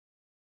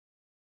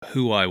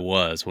who I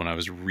was when I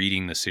was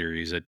reading the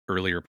series at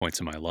earlier points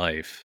in my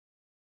life.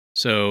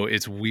 So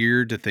it's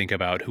weird to think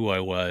about who I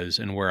was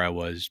and where I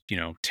was,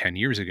 10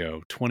 years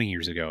ago, 20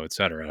 years ago,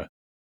 etc.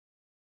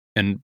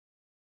 And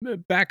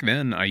back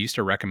then, I used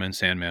to recommend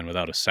Sandman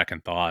without a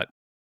second thought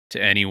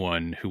to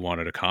anyone who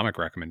wanted a comic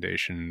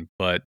recommendation.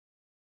 But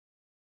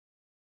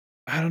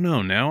I don't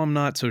know. Now I'm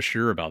not so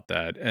sure about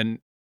that. And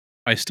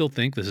I still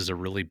think this is a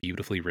really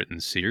beautifully written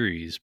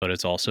series, but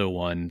it's also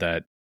one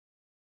that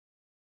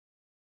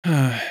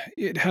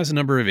it has a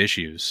number of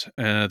issues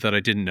that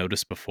I didn't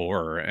notice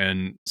before,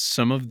 and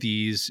some of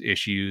these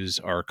issues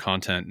are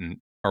content and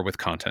are with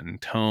content and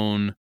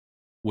tone,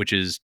 which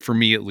is for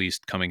me at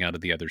least coming out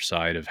of the other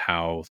side of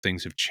how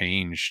things have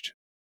changed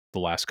the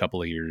last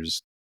couple of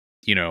years,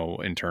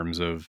 in terms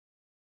of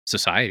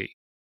society.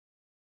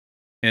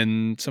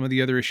 And some of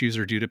the other issues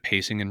are due to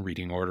pacing and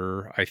reading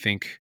order. I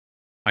think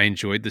I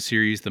enjoyed the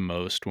series the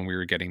most when we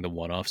were getting the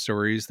one-off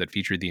stories that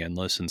featured the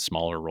endless and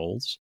smaller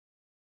roles.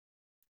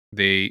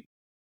 They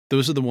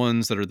Those are the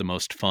ones that are the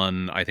most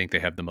fun. I think they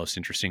have the most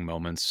interesting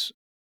moments.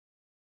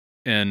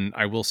 And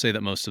I will say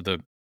that most of the,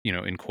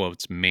 in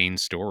quotes, main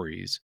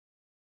stories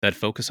that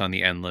focus on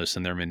the endless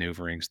and their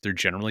maneuverings, they're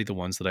generally the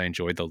ones that I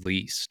enjoy the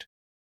least.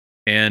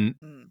 And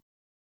Mm.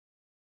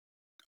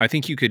 I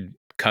think you could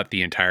cut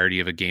the entirety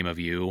of a game of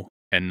you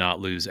and not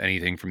lose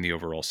anything from the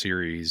overall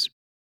series.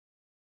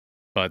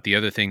 But the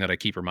other thing that I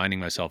keep reminding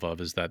myself of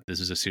is that this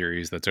is a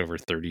series that's over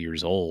 30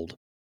 years old.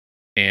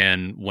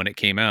 And when it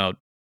came out,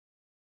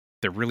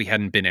 there really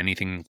hadn't been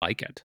anything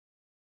like it.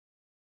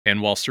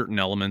 And while certain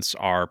elements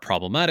are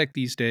problematic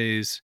these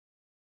days,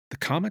 the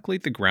comic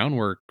laid the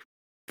groundwork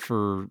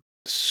for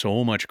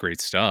so much great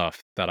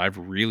stuff that I've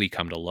really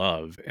come to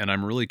love. And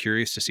I'm really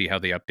curious to see how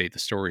they update the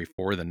story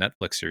for the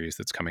Netflix series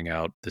that's coming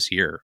out this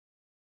year.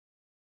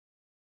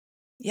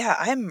 Yeah,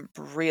 I'm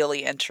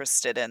really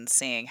interested in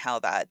seeing how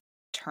that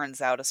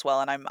turns out as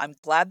well, and I'm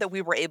glad that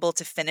we were able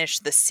to finish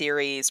the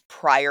series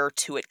prior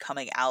to it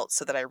coming out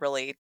so that I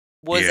really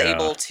was Yeah.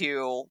 able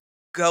to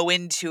go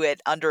into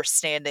it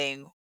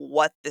understanding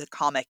what the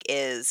comic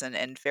is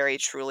and very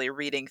truly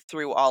reading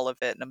through all of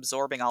it and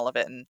absorbing all of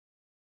it, and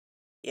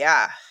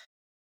yeah,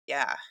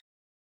 yeah.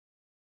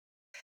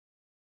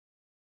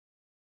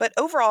 But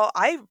overall,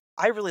 I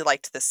really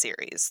liked this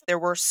series. There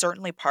were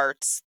certainly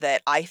parts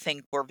that I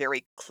think were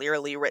very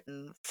clearly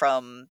written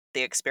from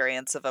the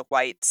experience of a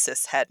white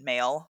cishet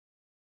male.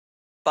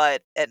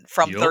 and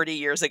from Yup. 30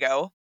 years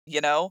ago,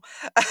 you know?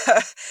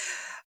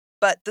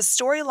 But the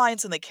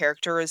storylines and the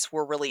characters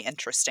were really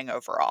interesting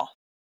overall,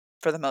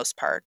 for the most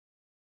part.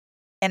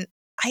 And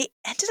I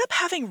ended up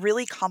having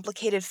really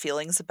complicated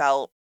feelings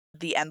about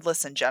the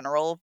Endless in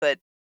general, but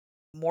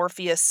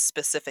Morpheus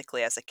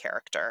specifically as a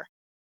character.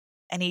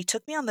 And he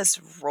took me on this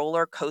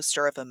roller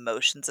coaster of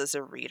emotions as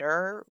a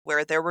reader,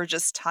 where there were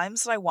just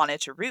times that I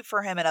wanted to root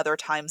for him and other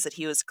times that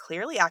he was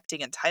clearly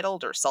acting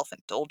entitled or self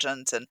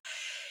indulgent. And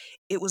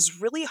it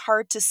was really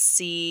hard to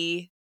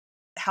see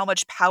how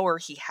much power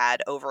he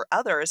had over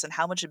others and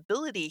how much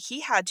ability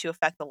he had to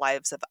affect the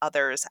lives of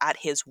others at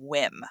his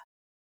whim.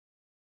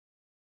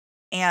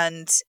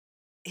 And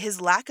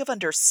his lack of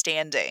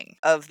understanding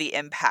of the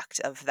impact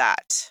of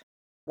that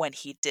when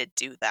he did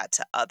do that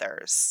to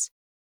others.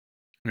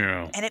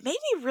 Yeah. And it made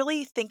me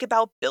really think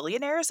about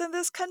billionaires in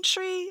this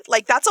country.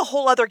 Like, that's a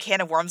whole other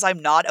can of worms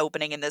I'm not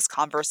opening in this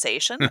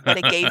conversation, but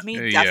it gave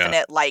me Yeah.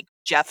 definite, like,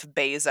 Jeff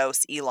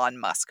Bezos, Elon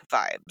Musk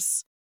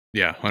vibes.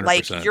 Yeah,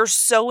 Like, 100%. you're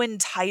so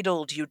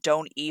entitled, you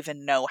don't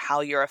even know how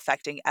you're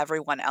affecting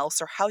everyone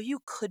else or how you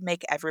could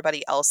make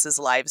everybody else's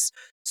lives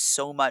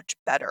so much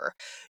better.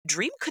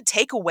 Dream could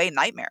take away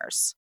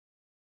nightmares.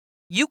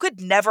 You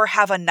could never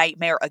have a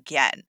nightmare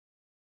again.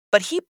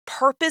 But he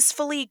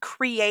purposefully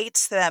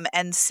creates them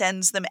and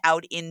sends them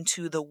out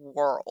into the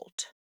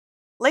world.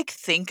 Like,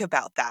 think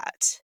about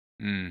that.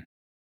 Mm.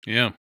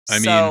 Yeah. I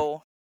mean,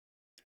 So,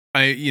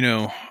 I you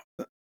know,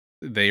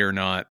 they are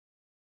not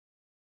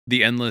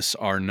the Endless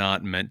are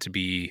not meant to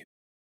be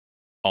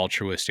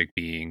altruistic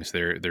beings.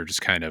 They're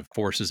just kind of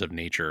forces of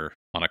nature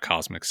on a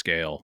cosmic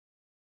scale.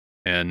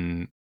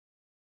 And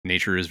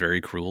nature is very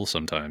cruel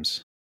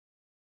sometimes.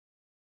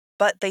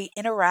 but they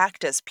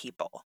interact as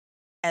people.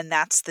 And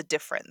that's the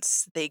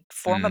difference. They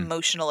form Mm.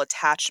 emotional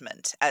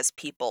attachment as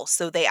people.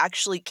 So they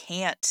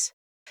can't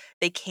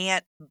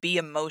be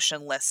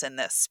emotionless in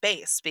this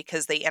space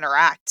because they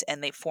interact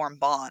and they form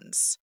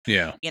bonds.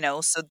 Yeah.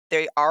 So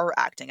they are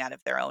acting out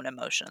of their own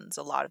emotions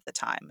a lot of the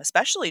time,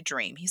 especially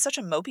Dream. He's such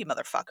a mopey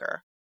motherfucker.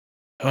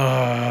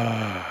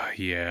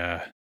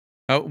 Yeah.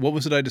 What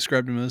was it I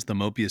described him as? The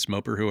mopiest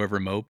moper who ever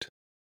moped?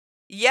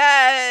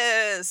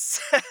 Yes!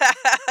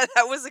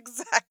 That was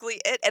exactly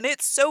it, and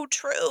it's so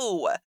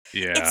true. It's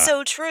Yeah.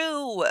 so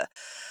true.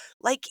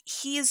 Like,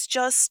 he's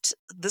just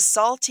the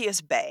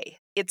saltiest bae.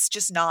 It's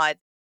just not.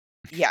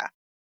 Yeah.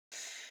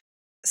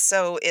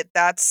 So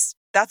that's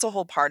a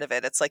whole part of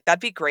it. It's like, that'd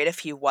be great if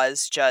he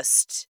was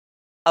just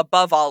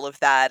above all of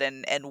that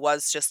and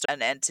was just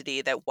an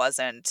entity that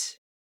wasn't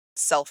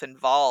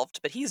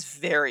self-involved, but he's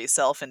very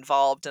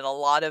self-involved, and a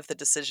lot of the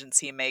decisions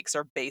he makes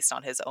are based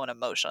on his own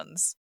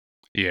emotions.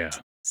 Yeah.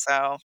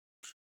 So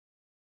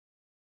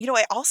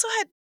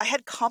I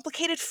had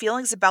complicated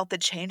feelings about the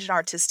change in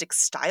artistic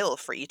style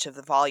for each of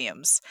the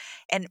volumes.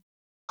 And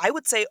I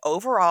would say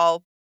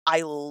overall,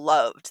 I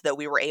loved that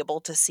we were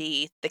able to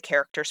see the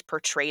characters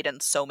portrayed in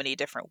so many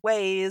different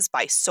ways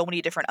by so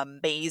many different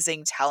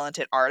amazing,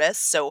 talented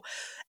artists. So,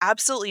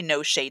 absolutely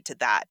no shade to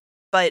that.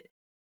 But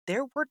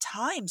there were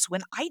times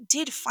when I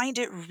did find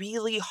it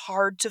really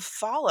hard to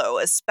follow,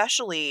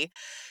 especially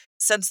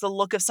since the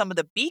look of some of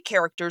the B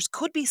characters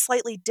could be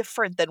slightly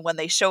different than when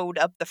they showed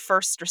up the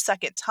first or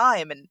second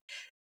time. And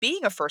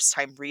being a first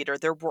time reader,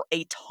 there were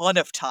a ton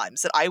of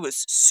times that I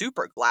was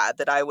super glad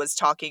that I was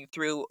talking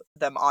through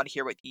them on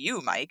here with you,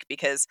 Mike,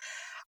 because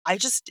I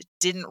just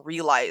didn't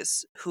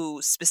realize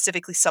who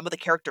specifically some of the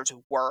characters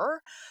were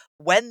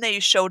when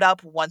they showed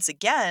up once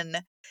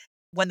again,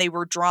 when they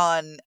were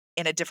drawn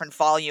in a different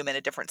volume, in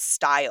a different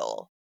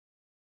style,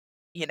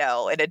 in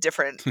a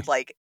different,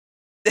 like,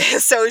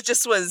 so it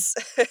just was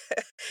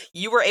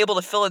you were able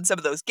to fill in some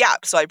of those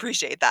gaps, so I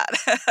appreciate that.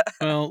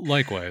 Well,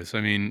 likewise.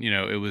 I mean,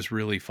 it was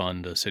really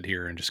fun to sit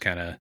here and just kind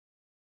of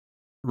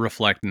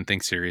reflect and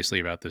think seriously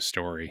about this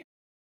story.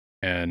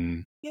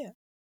 And Yeah.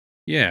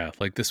 yeah,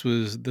 like this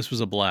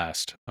was a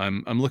blast.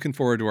 I'm looking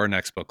forward to our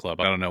next book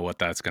club. I don't know what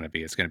that's going to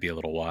be. It's going to be a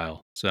little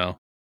while. So,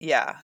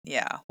 Yeah,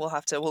 yeah,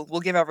 we'll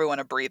give everyone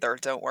a breather,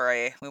 don't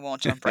worry, we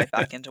won't jump right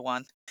back into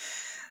one.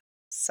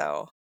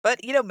 So,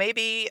 but,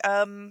 maybe,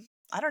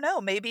 I don't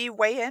know, maybe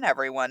weigh in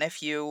everyone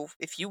if you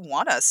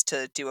want us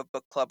to do a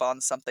book club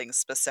on something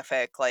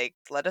specific, like,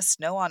 let us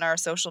know on our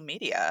social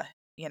media,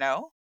 you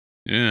know?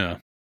 yeah.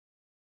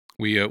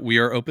 We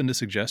are open to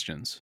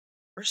suggestions.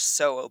 We're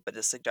so open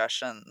to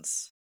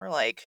suggestions. We're,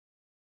 like,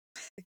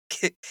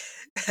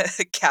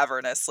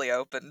 cavernously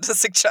open to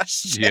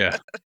suggestions. Yeah.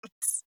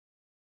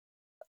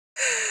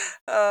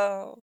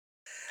 Oh.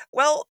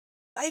 Well,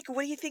 Mike,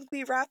 what do you think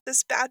we wrap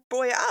this bad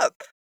boy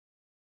up?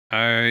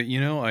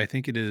 I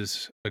think it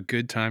is a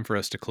good time for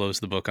us to close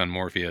the book on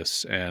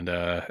Morpheus and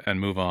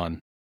move on.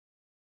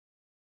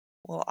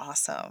 Well,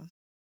 awesome.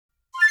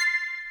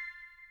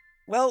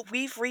 Well,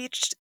 we've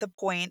reached the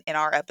point in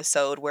our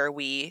episode where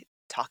we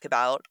talk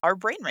about our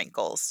brain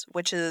wrinkles,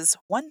 which is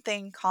one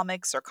thing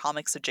comics or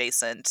comics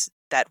adjacent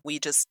that we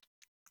just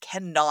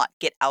cannot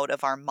get out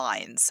of our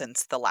minds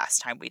since the last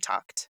time we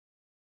talked.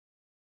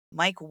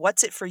 Mike,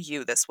 what's it for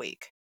you this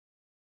week?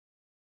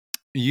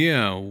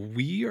 Yeah,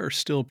 we are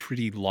still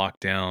pretty locked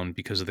down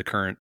because of the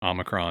current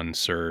Omicron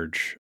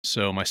surge.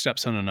 So my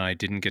stepson and I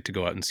didn't get to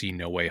go out and see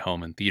No Way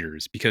Home in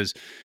theaters because,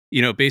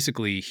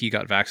 basically he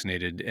got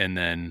vaccinated and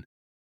then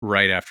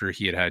right after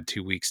he had had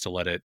 2 weeks to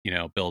let it,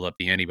 build up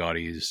the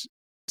antibodies,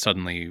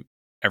 suddenly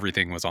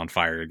everything was on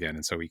fire again.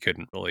 And so we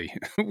couldn't really,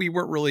 we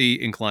weren't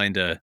really inclined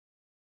to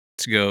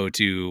go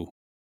to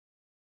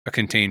a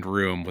contained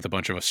room with a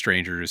bunch of us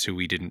strangers who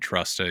we didn't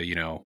trust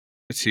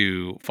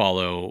to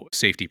follow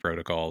safety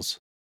protocols.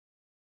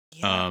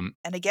 Yeah. Um,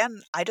 And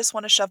again, I just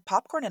wanna shove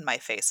popcorn in my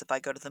face if I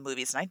go to the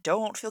movies, and I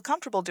don't feel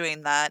comfortable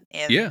doing that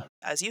in, yeah,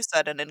 as you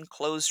said, an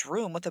enclosed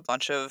room with a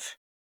bunch of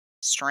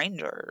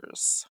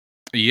strangers.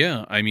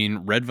 yeah. I mean,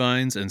 red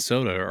vines and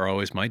soda are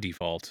always my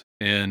default,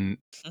 and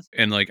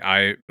like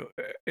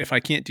if I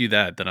can't do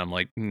that, then I'm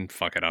like,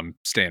 fuck it, I'm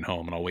staying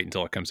home and I'll wait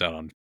until it comes out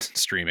on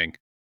streaming.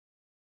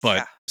 But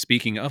Yeah.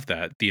 speaking of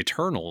that, The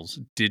Eternals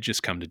did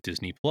just come to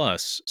Disney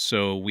Plus,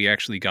 so we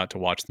actually got to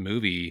watch the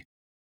movie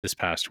this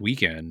past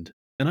weekend,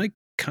 and I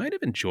kind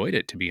of enjoyed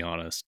it, to be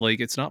honest. Like,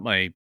 it's not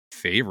my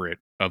favorite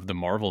of the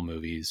Marvel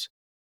movies,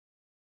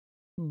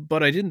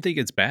 but I didn't think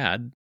it's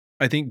bad.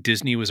 I think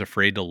Disney was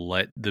afraid to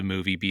let the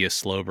movie be a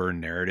slow burn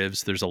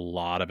narratives. There's a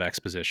lot of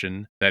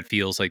exposition that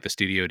feels like the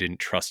studio didn't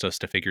trust us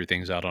to figure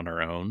things out on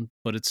our own,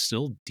 but it's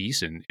still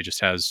decent. It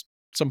just has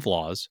some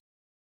flaws.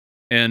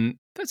 And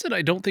that's it.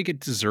 I don't think it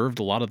deserved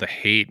a lot of the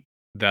hate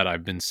that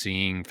I've been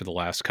seeing for the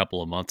last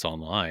couple of months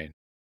online.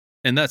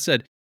 And that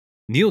said,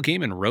 Neil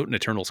Gaiman wrote an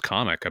Eternals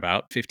comic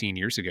about 15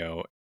 years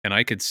ago, and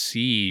I could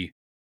see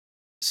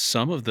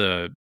some of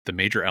the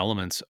major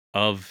elements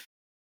of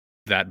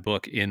that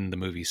book in the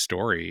movie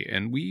story,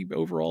 and we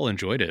overall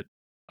enjoyed it.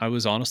 I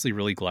was honestly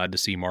really glad to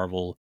see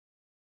Marvel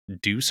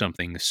do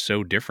something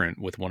so different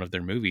with one of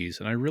their movies,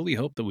 and I really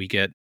hope that we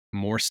get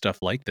more stuff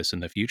like this in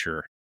the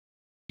future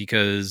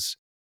because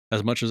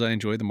as much as I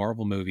enjoy the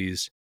Marvel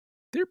movies,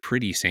 they're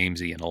pretty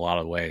samey in a lot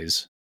of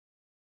ways.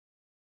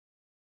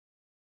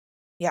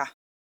 Yeah.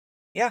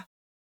 Yeah.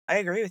 I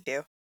agree with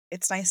you.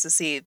 It's nice to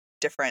see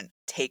different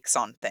takes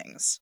on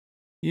things.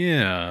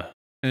 Yeah.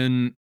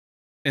 And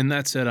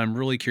that said, I'm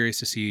really curious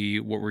to see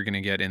what we're going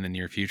to get in the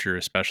near future,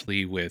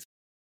 especially with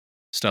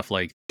stuff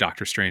like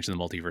Doctor Strange and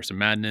the Multiverse of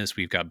Madness.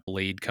 We've got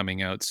Blade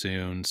coming out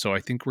soon. So I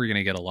think we're going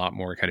to get a lot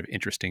more kind of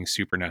interesting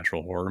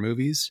supernatural horror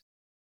movies.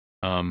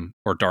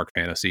 Or dark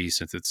fantasy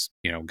since it's,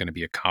 going to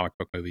be a comic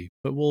book movie.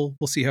 But we'll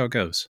see how it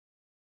goes.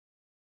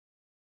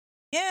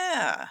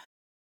 Yeah.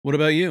 What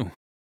about you?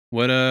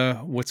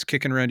 What's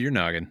kicking around your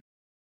noggin?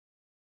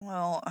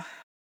 Well,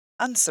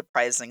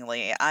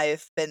 unsurprisingly,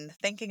 I've been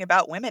thinking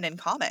about women in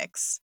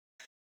comics.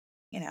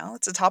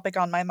 It's a topic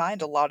on my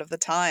mind a lot of the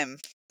time.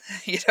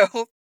 You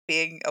know,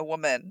 being a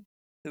woman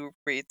who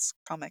reads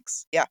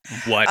comics. Yeah.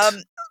 What?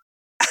 Um,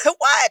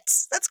 what?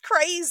 That's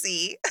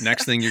crazy.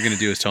 Next thing you're going to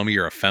do is tell me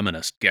you're a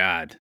feminist.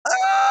 God.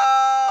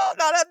 Oh,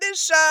 not on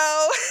this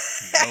show.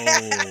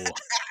 No.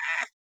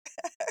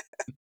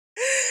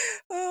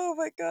 Oh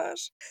my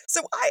gosh.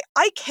 So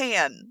I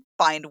can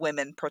find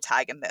women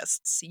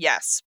protagonists,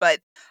 yes, but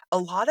a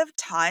lot of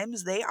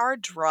times they are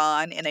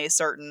drawn in a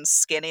certain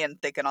skinny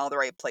and thick in all the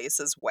right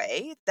places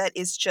way that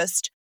is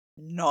just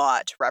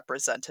not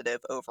representative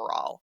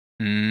overall.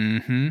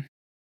 Mhm.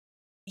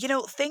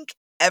 Think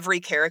every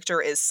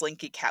character is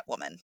Slinky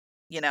Catwoman,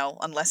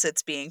 unless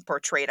it's being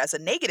portrayed as a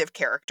negative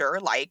character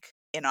like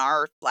in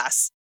our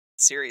last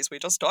series we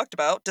just talked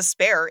about,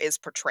 Despair is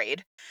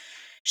portrayed.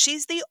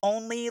 She's the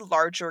only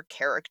larger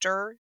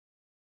character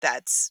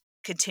that's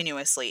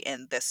continuously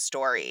in this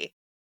story,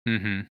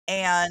 Mhm.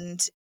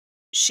 and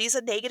she's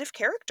a negative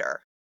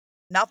character.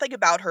 Nothing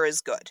about her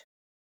is good.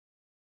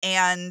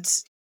 And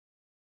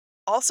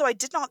also, I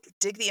did not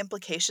dig the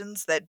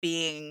implications that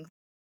being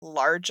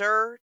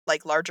larger,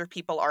 like larger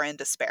people are in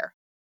despair.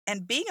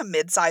 And being a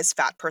mid-sized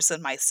fat person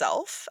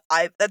myself,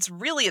 I that's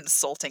really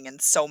insulting in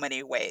so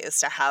many ways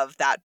to have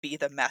that be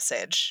the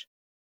message.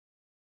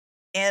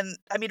 And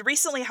I mean,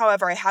 recently,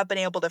 however, I have been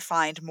able to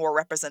find more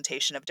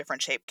representation of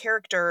different shaped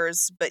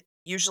characters, but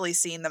usually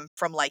seeing them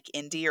from like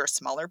indie or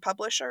smaller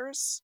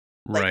publishers.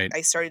 Like Right.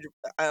 I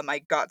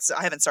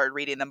haven't started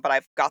reading them, but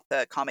I've got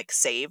the comic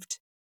saved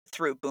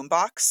through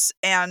Boombox,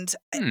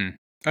 Hmm.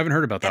 I haven't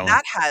heard about that and one.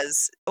 that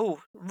has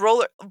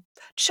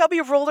chubby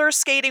roller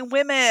skating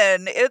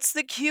women. It's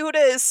the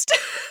cutest.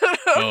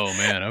 Oh,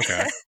 man,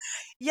 okay.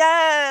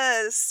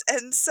 Yes,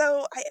 and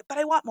so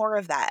I want more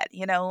of that,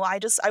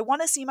 I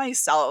wanna see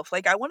myself,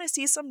 like, I wanna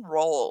see some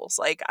roles,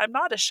 like, I'm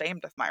not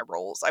ashamed of my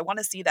roles, I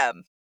wanna see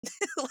them,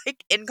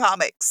 like, in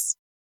comics.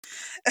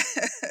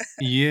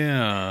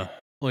 Yeah.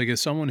 Like,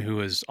 as someone who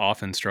has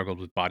often struggled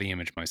with body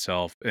image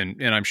myself,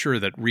 and I'm sure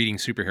that reading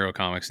superhero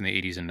comics in the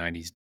 '80s and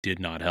 '90s did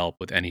not help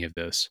with any of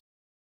this.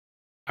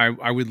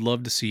 I would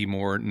love to see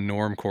more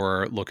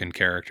normcore looking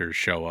characters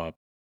show up.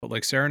 But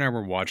like Sarah and I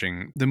were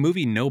watching the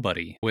movie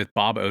Nobody with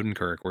Bob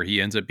Odenkirk, where he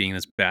ends up being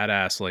this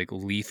badass, like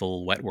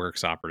lethal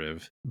wetworks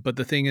operative. But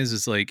the thing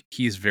is like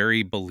he's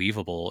very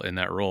believable in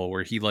that role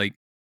where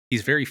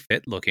he's very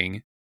fit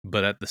looking,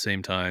 but at the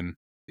same time,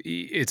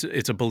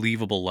 it's a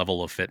believable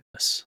level of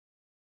fitness.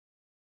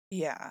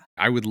 Yeah.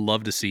 I would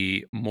love to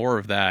see more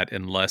of that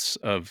and less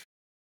of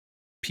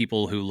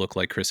people who look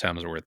like Chris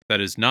Hemsworth. That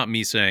is not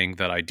me saying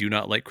that I do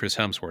not like Chris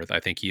Hemsworth. I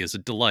think he is a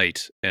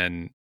delight,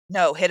 and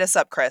No, hit us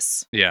up,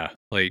 Chris. yeah,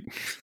 like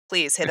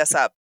Please hit us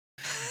up.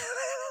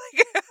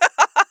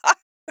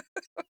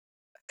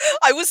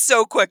 I was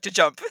so quick to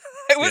jump.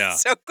 I was yeah,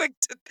 so quick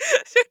to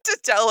to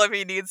tell him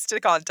he needs to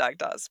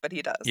contact us, but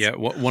he does. yeah,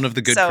 one of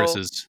the good So,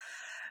 Chris's.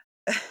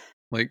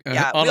 Like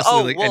yeah,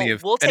 honestly, like we'll any take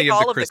of the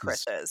all of the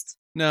Chris's. Chris's.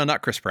 No,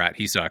 not Chris Pratt.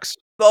 He sucks.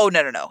 Oh,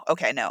 no, no, no.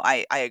 Okay, no,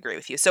 I agree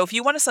with you. So if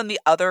you wanna send the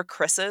other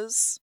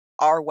Chris's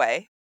our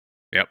way,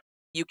 Yep.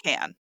 you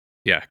can.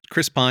 Yeah,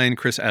 Chris Pine,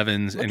 Chris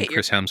Evans, Look and at your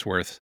Chris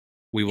Hemsworth.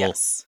 We will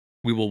Yes.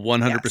 we will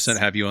 100% Yes.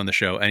 have you on the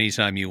show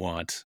anytime you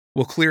want.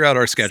 We'll clear out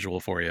our Yes. schedule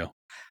for you.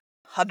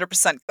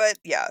 100%. But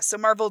yeah, so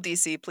Marvel,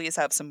 DC, please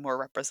have some more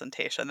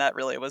representation. That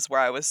really was where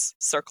I was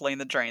circling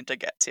the drain to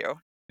get to.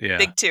 Yeah.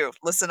 Big 2,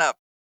 listen up.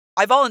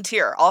 I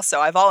volunteer also.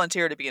 I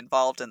volunteer to be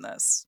involved in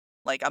this.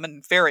 Like, I'm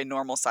a very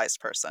normal-sized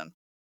person.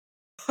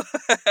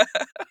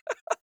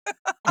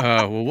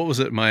 Well, what was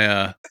it?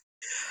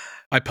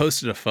 I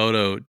posted a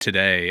photo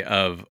today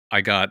of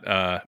I got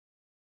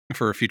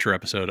for a future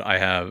episode.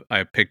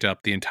 I picked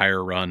up the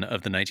entire run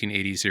of the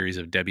 1980 series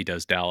of Debbie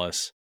Does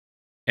Dallas,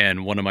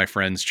 and one of my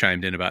friends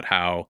chimed in about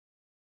how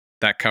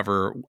that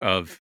cover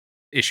of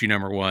issue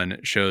number 1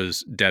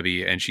 shows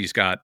Debbie and she's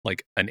got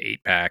like an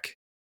 8-pack.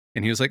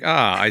 And he was like,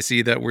 I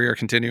see that we are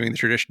continuing the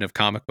tradition of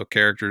comic book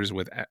characters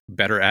with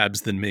better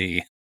abs than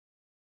me.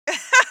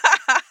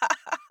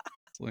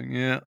 It's like,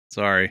 yeah,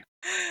 sorry.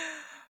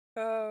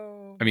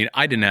 Oh I my mean,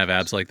 I didn't have gosh.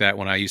 abs like that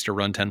when I used to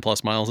run 10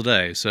 plus miles a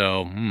day.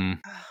 So, I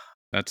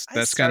that's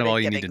kind of all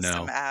started you need to getting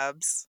some know.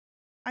 abs.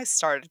 I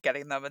started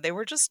getting them, and they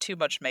were just too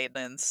much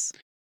maintenance.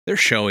 They're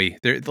showy.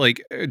 They're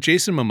like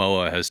Jason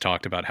Momoa has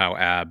talked about how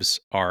abs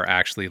are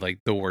actually like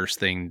the worst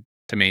thing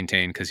to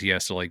maintain because he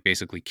has to like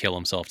basically kill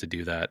himself to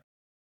do that.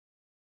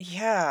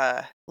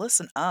 Yeah,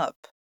 listen up.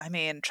 I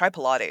mean, try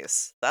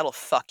Pilates. That'll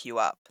fuck you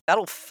up.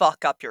 That'll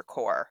fuck up your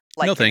core,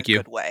 No, like, in a thank you.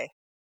 good way.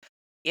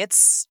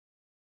 It's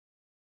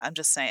I'm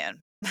just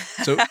saying.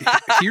 So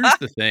here's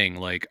the thing,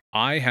 like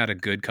I had a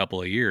good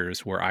couple of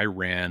years where I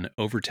ran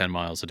over 10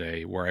 miles a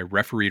day, where I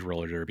refereed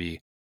roller derby,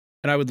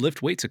 and I would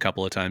lift weights a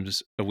couple of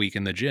times a week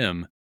in the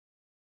gym,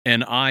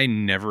 and I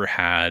never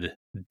had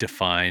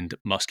defined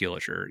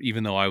musculature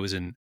even though I was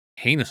in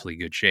heinously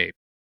good shape.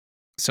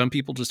 Some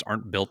people just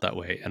aren't built that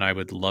way, and I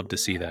would love to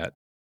see that.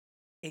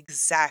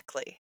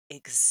 Exactly.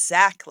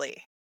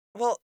 Exactly.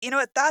 Well, you know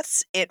what?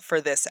 That's it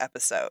for this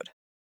episode.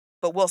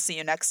 But we'll see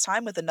you next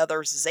time with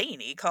another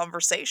zany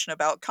conversation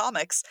about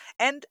comics.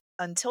 And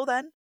until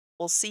then,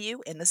 we'll see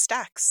you in the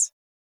stacks.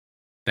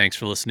 Thanks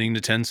for listening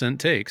to 10 Cent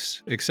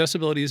Takes.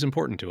 Accessibility is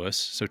important to us,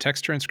 so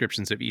text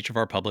transcriptions of each of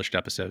our published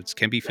episodes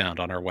can be found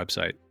on our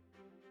website.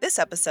 This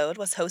episode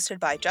was hosted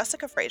by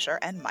Jessica Frazier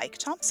and Mike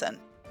Thompson.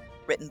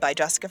 Written by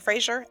Jessica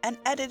Frazier and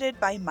edited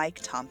by Mike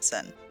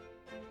Thompson.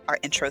 Our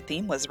intro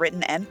theme was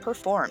written and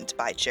performed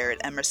by Jared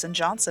Emerson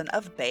Johnson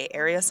of Bay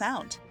Area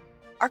Sound.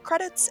 Our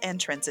credits and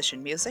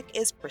transition music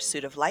is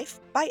Pursuit of Life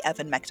by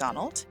Evan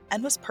MacDonald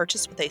and was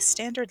purchased with a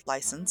standard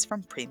license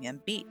from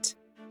Premium Beat.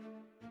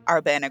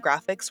 Our banner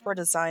graphics were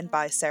designed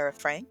by Sarah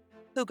Frank,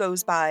 who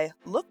goes by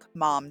Look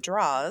Mom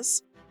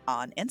Draws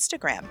on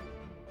Instagram.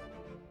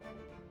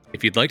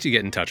 If you'd like to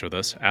get in touch with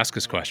us, ask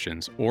us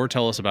questions, or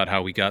tell us about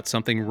how we got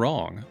something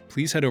wrong,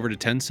 please head over to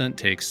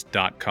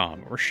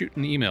 10centtakes.com or shoot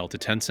an email to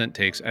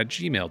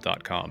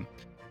 10centtakes@gmail.com.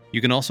 You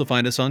can also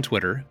find us on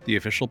Twitter. The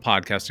official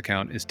podcast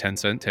account is 10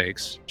 Cent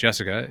Takes.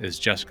 Jessica is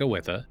Jessica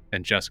Witha,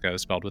 and Jessica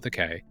is spelled with a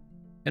K.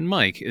 And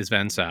Mike is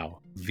Vansau,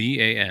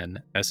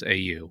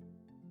 Vansau.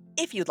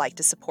 If you'd like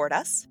to support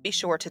us, be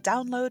sure to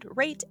download,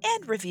 rate,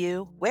 and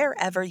review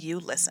wherever you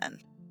listen.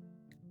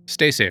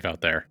 Stay safe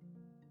out there.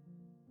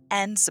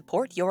 And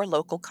support your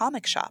local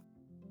comic shop.